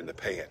water in the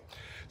pan.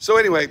 So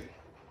anyway,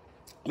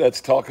 let's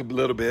talk a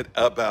little bit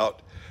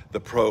about the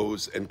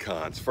pros and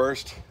cons.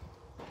 First,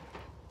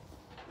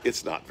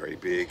 it's not very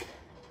big.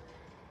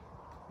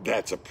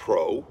 That's a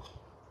pro,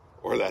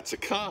 or that's a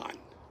con.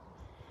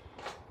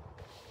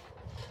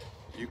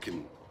 You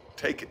can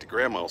take it to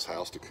grandma's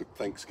house to cook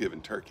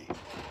Thanksgiving turkey.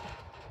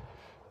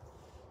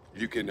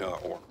 You can,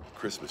 or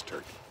Christmas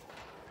turkey.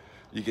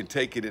 You can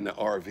take it in the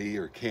RV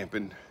or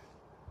camping.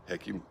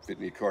 Heck, you can fit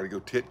in your car to go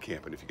tit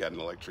camping if you got an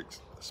electric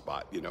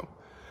spot, you know.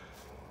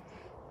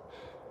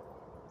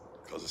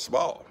 Because it's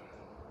small.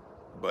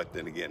 But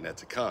then again,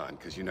 that's a con,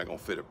 because you're not going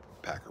to fit a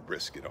packer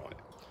brisket on it.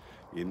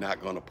 You're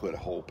not going to put a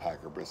whole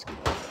packer brisket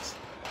on this.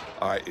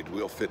 All right, it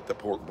will fit the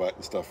pork butt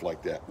and stuff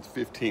like that. It's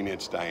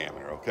 15-inch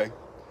diameter, okay?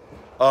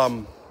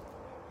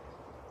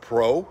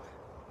 Pro,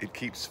 it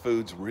keeps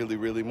foods really,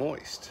 really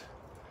moist.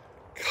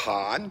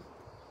 Con,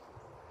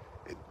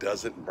 it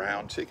doesn't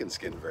brown chicken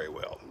skin very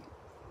well.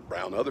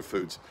 Brown other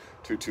foods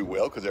too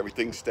well because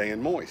everything's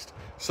staying moist.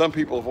 Some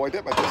people avoid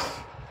that by just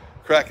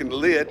cracking the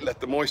lid, let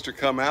the moisture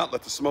come out,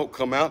 let the smoke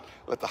come out,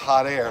 let the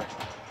hot air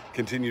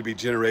continue to be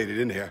generated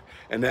in there,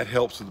 and that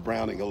helps with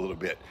browning a little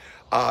bit.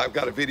 I've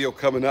got a video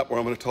coming up where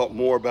I'm going to talk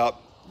more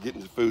about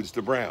getting the foods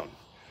to brown.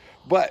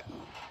 But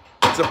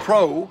it's a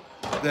pro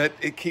that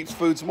it keeps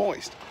foods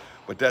moist.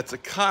 But that's a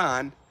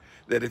con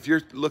that if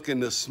you're looking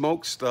to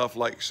smoke stuff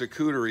like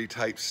charcuterie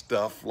type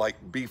stuff, like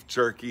beef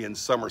jerky and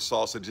summer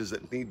sausages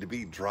that need to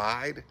be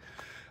dried,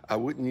 I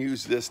wouldn't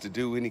use this to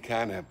do any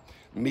kind of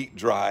meat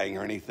drying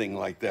or anything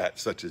like that,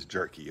 such as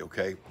jerky,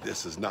 okay?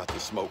 This is not the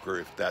smoker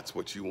if that's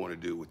what you want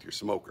to do with your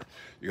smoker.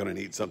 You're going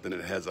to need something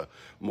that has a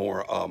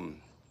more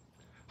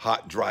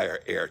hot, drier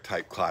air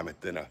type climate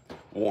than a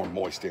warm,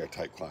 moist air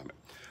type climate.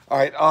 All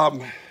right,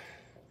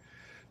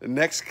 the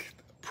next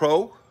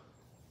pro,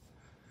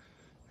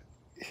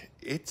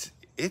 it's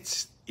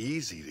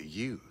easy to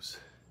use,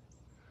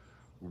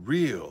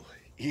 real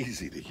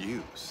easy to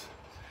use.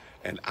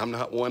 And I'm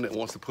not one that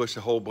wants to push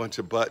a whole bunch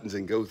of buttons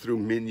and go through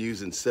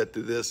menus and set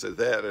to this or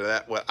that or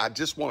that. Well, I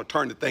just want to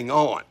turn the thing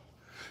on.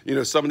 You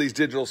know, some of these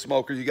digital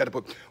smokers, you got to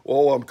put,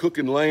 oh, I'm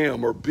cooking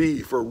lamb or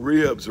beef or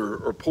ribs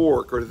or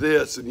pork or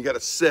this, and you got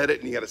to set it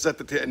and you got to set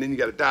the, and then you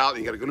got to dial it and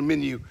you got to go to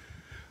menu.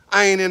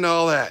 I ain't into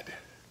all that.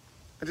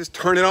 I just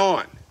turn it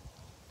on.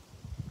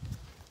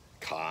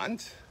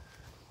 Cons,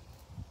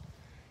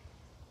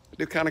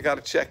 you kind of got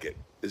to check it.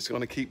 It's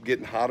going to keep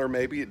getting hotter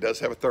maybe. It does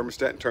have a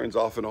thermostat and turns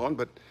off and on,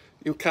 but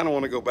you kind of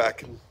want to go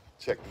back and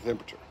check the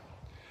temperature.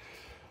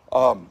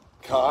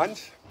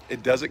 Cons,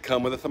 it doesn't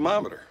come with a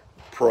thermometer.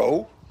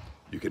 Pro,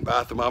 you can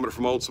buy a thermometer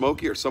from Old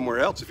Smokey or somewhere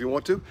else if you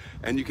want to,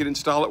 and you can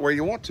install it where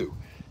you want to.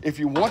 If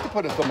you want to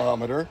put a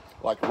thermometer,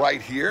 like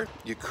right here,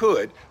 you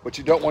could, but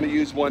you don't want to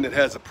use one that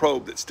has a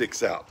probe that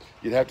sticks out.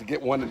 You'd have to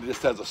get one that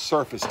just has a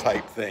surface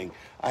type thing.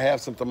 I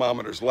have some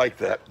thermometers like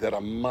that that I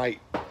might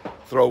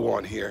throw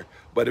on here,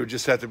 but it would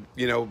just have to,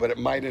 you know, but it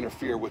might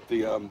interfere with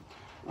the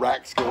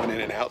racks going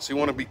in and out. So you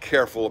want to be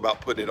careful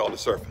about putting it on the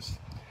surface.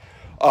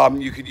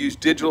 You could use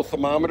digital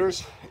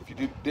thermometers. If you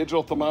do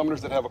digital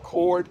thermometers that have a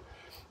cord,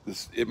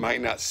 it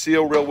might not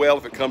seal real well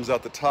if it comes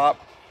out the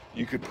top.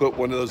 You could put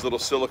one of those little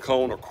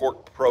silicone or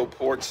cork probe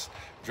ports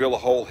drill a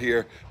hole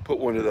here, put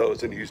one of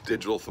those, and use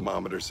digital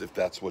thermometers if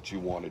that's what you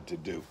wanted to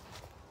do.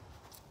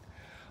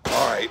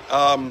 All right,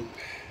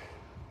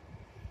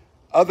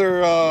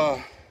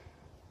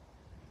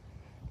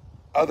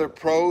 other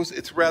pros,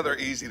 it's rather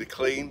easy to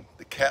clean.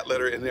 The cat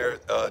litter in there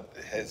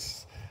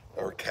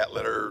or cat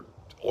litter,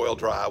 oil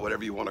dry,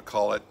 whatever you want to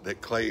call it,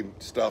 that clay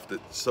stuff that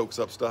soaks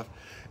up stuff.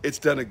 It's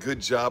done a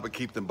good job of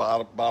keeping the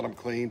bottom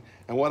clean.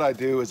 And what I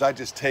do is I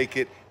just take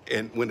it,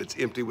 and when it's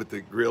empty with the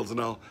grills and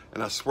all,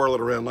 and I swirl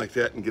it around like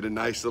that and get a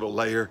nice little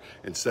layer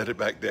and set it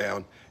back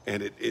down,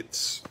 and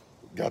it's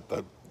got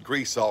the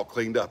grease all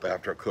cleaned up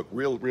after I cook.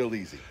 Real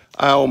easy.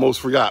 I almost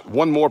forgot,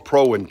 one more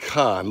pro and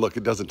con. Look,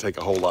 it doesn't take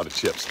a whole lot of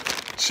chips.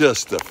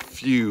 Just a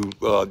few,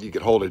 you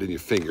can hold it in your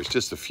fingers,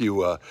 just a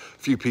few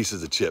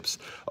pieces of chips.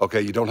 Okay,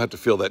 you don't have to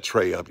fill that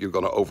tray up. You're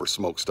gonna over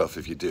smoke stuff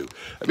if you do.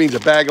 That means a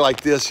bag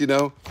like this, you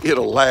know,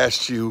 it'll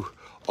last you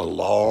a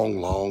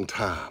long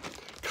time.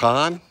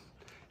 Con,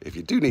 if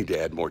you do need to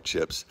add more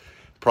chips,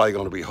 probably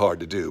going to be hard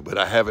to do, but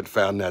I haven't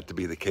found that to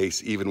be the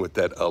case. Even with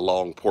that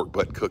long pork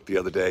butt cooked the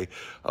other day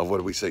of, what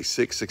did we say,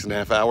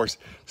 6.5 hours,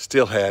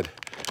 still had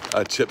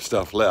chip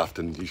stuff left,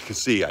 and you can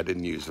see I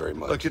didn't use very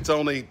much. Look, it's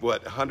only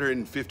what,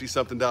 $150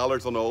 something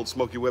on the Old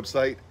Smokey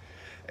website,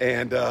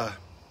 and I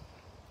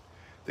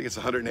think it's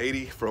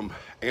 $180 from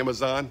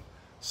Amazon,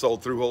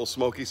 sold through Old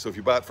Smokey. So if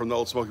you buy it from the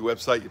Old Smokey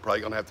website, you're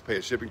probably gonna have to pay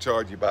a shipping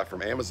charge. You buy it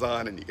from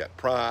Amazon and you got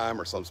Prime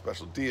or some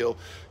special deal,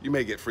 you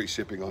may get free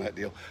shipping on that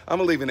deal. I'm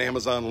gonna leave an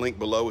Amazon link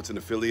below. It's an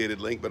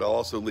affiliated link, but I'll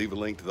also leave a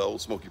link to the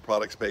Old Smokey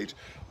products page,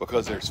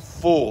 because there's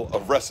full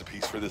of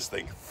recipes for this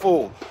thing,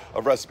 full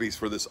of recipes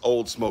for this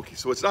Old Smokey.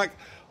 So it's not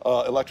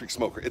electric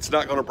smoker. It's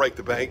not gonna break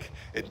the bank.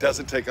 It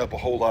doesn't take up a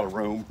whole lot of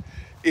room.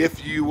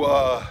 If you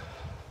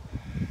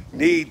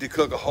need to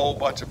cook a whole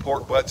bunch of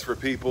pork butts for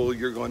people,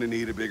 you're going to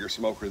need a bigger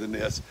smoker than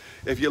this.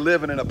 If you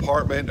live in an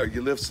apartment or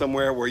you live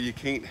somewhere where you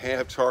can't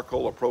have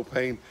charcoal or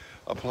propane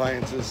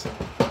appliances,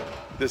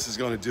 this is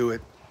going to do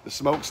it. The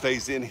smoke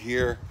stays in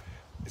here.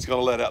 It's going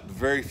to let out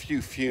very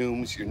few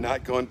fumes.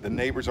 The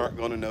neighbors aren't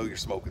going to know you're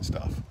smoking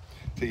stuff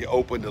till you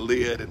open the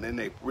lid, and then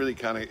they really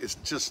it's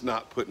just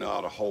not putting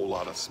out a whole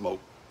lot of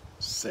smoke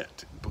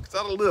scent. It puts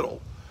out a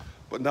little,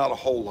 but not a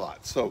whole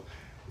lot. So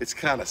it's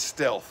kind of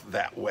stealth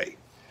that way.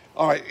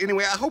 All right,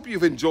 anyway, I hope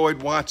you've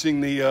enjoyed watching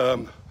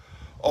the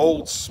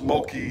Old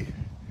Smokey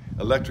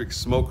electric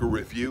smoker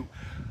review.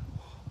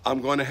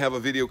 I'm going to have a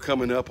video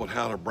coming up on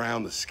how to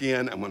brown the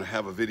skin. I'm going to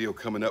have a video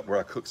coming up where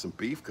I cook some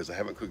beef, because I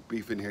haven't cooked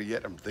beef in here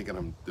yet. I'm thinking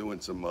I'm doing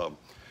some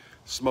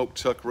smoked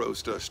chuck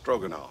roast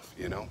stroganoff,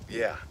 you know?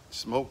 Yeah,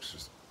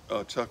 smoked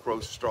chuck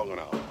roast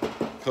stroganoff,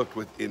 cooked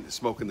with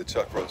smoking the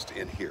chuck roast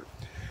in here.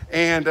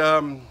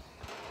 And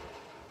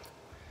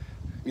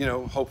you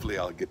know, hopefully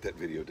I'll get that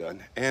video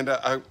done. And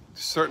I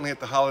certainly at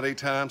the holiday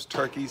times,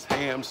 turkeys,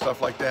 ham,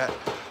 stuff like that,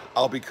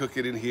 I'll be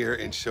cooking in here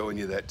and showing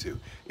you that too.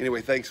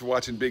 Anyway, thanks for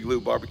watching Big Lou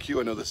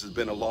Barbecue. I know this has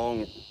been a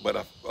long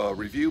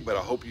review, but I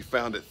hope you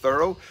found it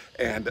thorough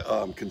and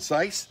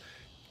concise.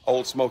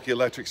 Old Smokey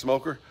electric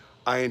smoker,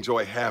 I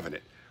enjoy having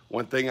it.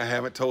 One thing I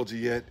haven't told you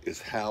yet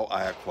is how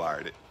I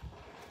acquired it.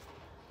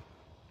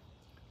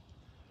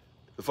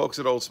 The folks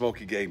at Old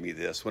Smokey gave me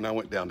this when I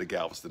went down to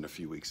Galveston a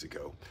few weeks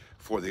ago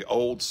for the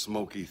Old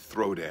Smokey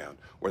Throwdown,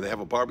 where they have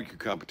a barbecue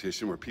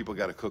competition where people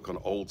got to cook on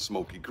Old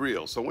Smokey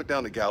grills. So I went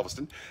down to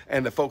Galveston,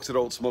 and the folks at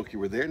Old Smokey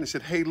were there, and they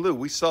said, "Hey Lou,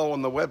 we saw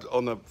on the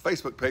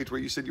Facebook page where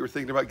you said you were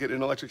thinking about getting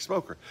an electric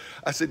smoker."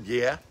 I said,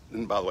 "Yeah."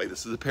 And by the way,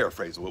 this is a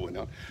paraphrase of what went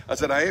on. I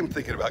said, "I am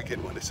thinking about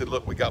getting one." They said,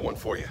 "Look, we got one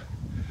for you."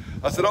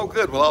 I said, "Oh,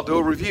 good. Well, I'll do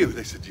a review."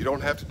 They said, "You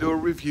don't have to do a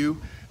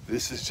review.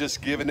 This is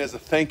just given as a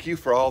thank you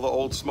for all the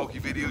Old Smokey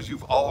videos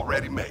you've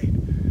already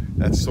made."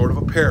 That's sort of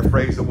a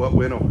paraphrase of what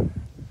went on.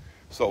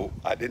 So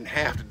I didn't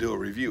have to do a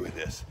review of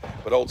this,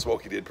 but Old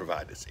Smokey did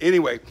provide this.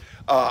 Anyway,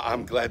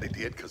 I'm glad they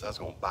did, because I was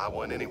going to buy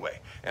one anyway.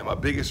 And my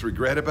biggest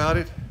regret about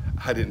it,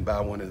 I didn't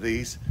buy one of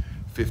these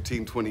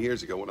 15, 20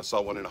 years ago when I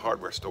saw one in a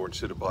hardware store and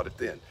should have bought it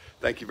then.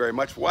 Thank you very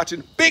much for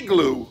watching Big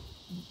Lou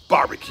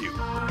Barbecue.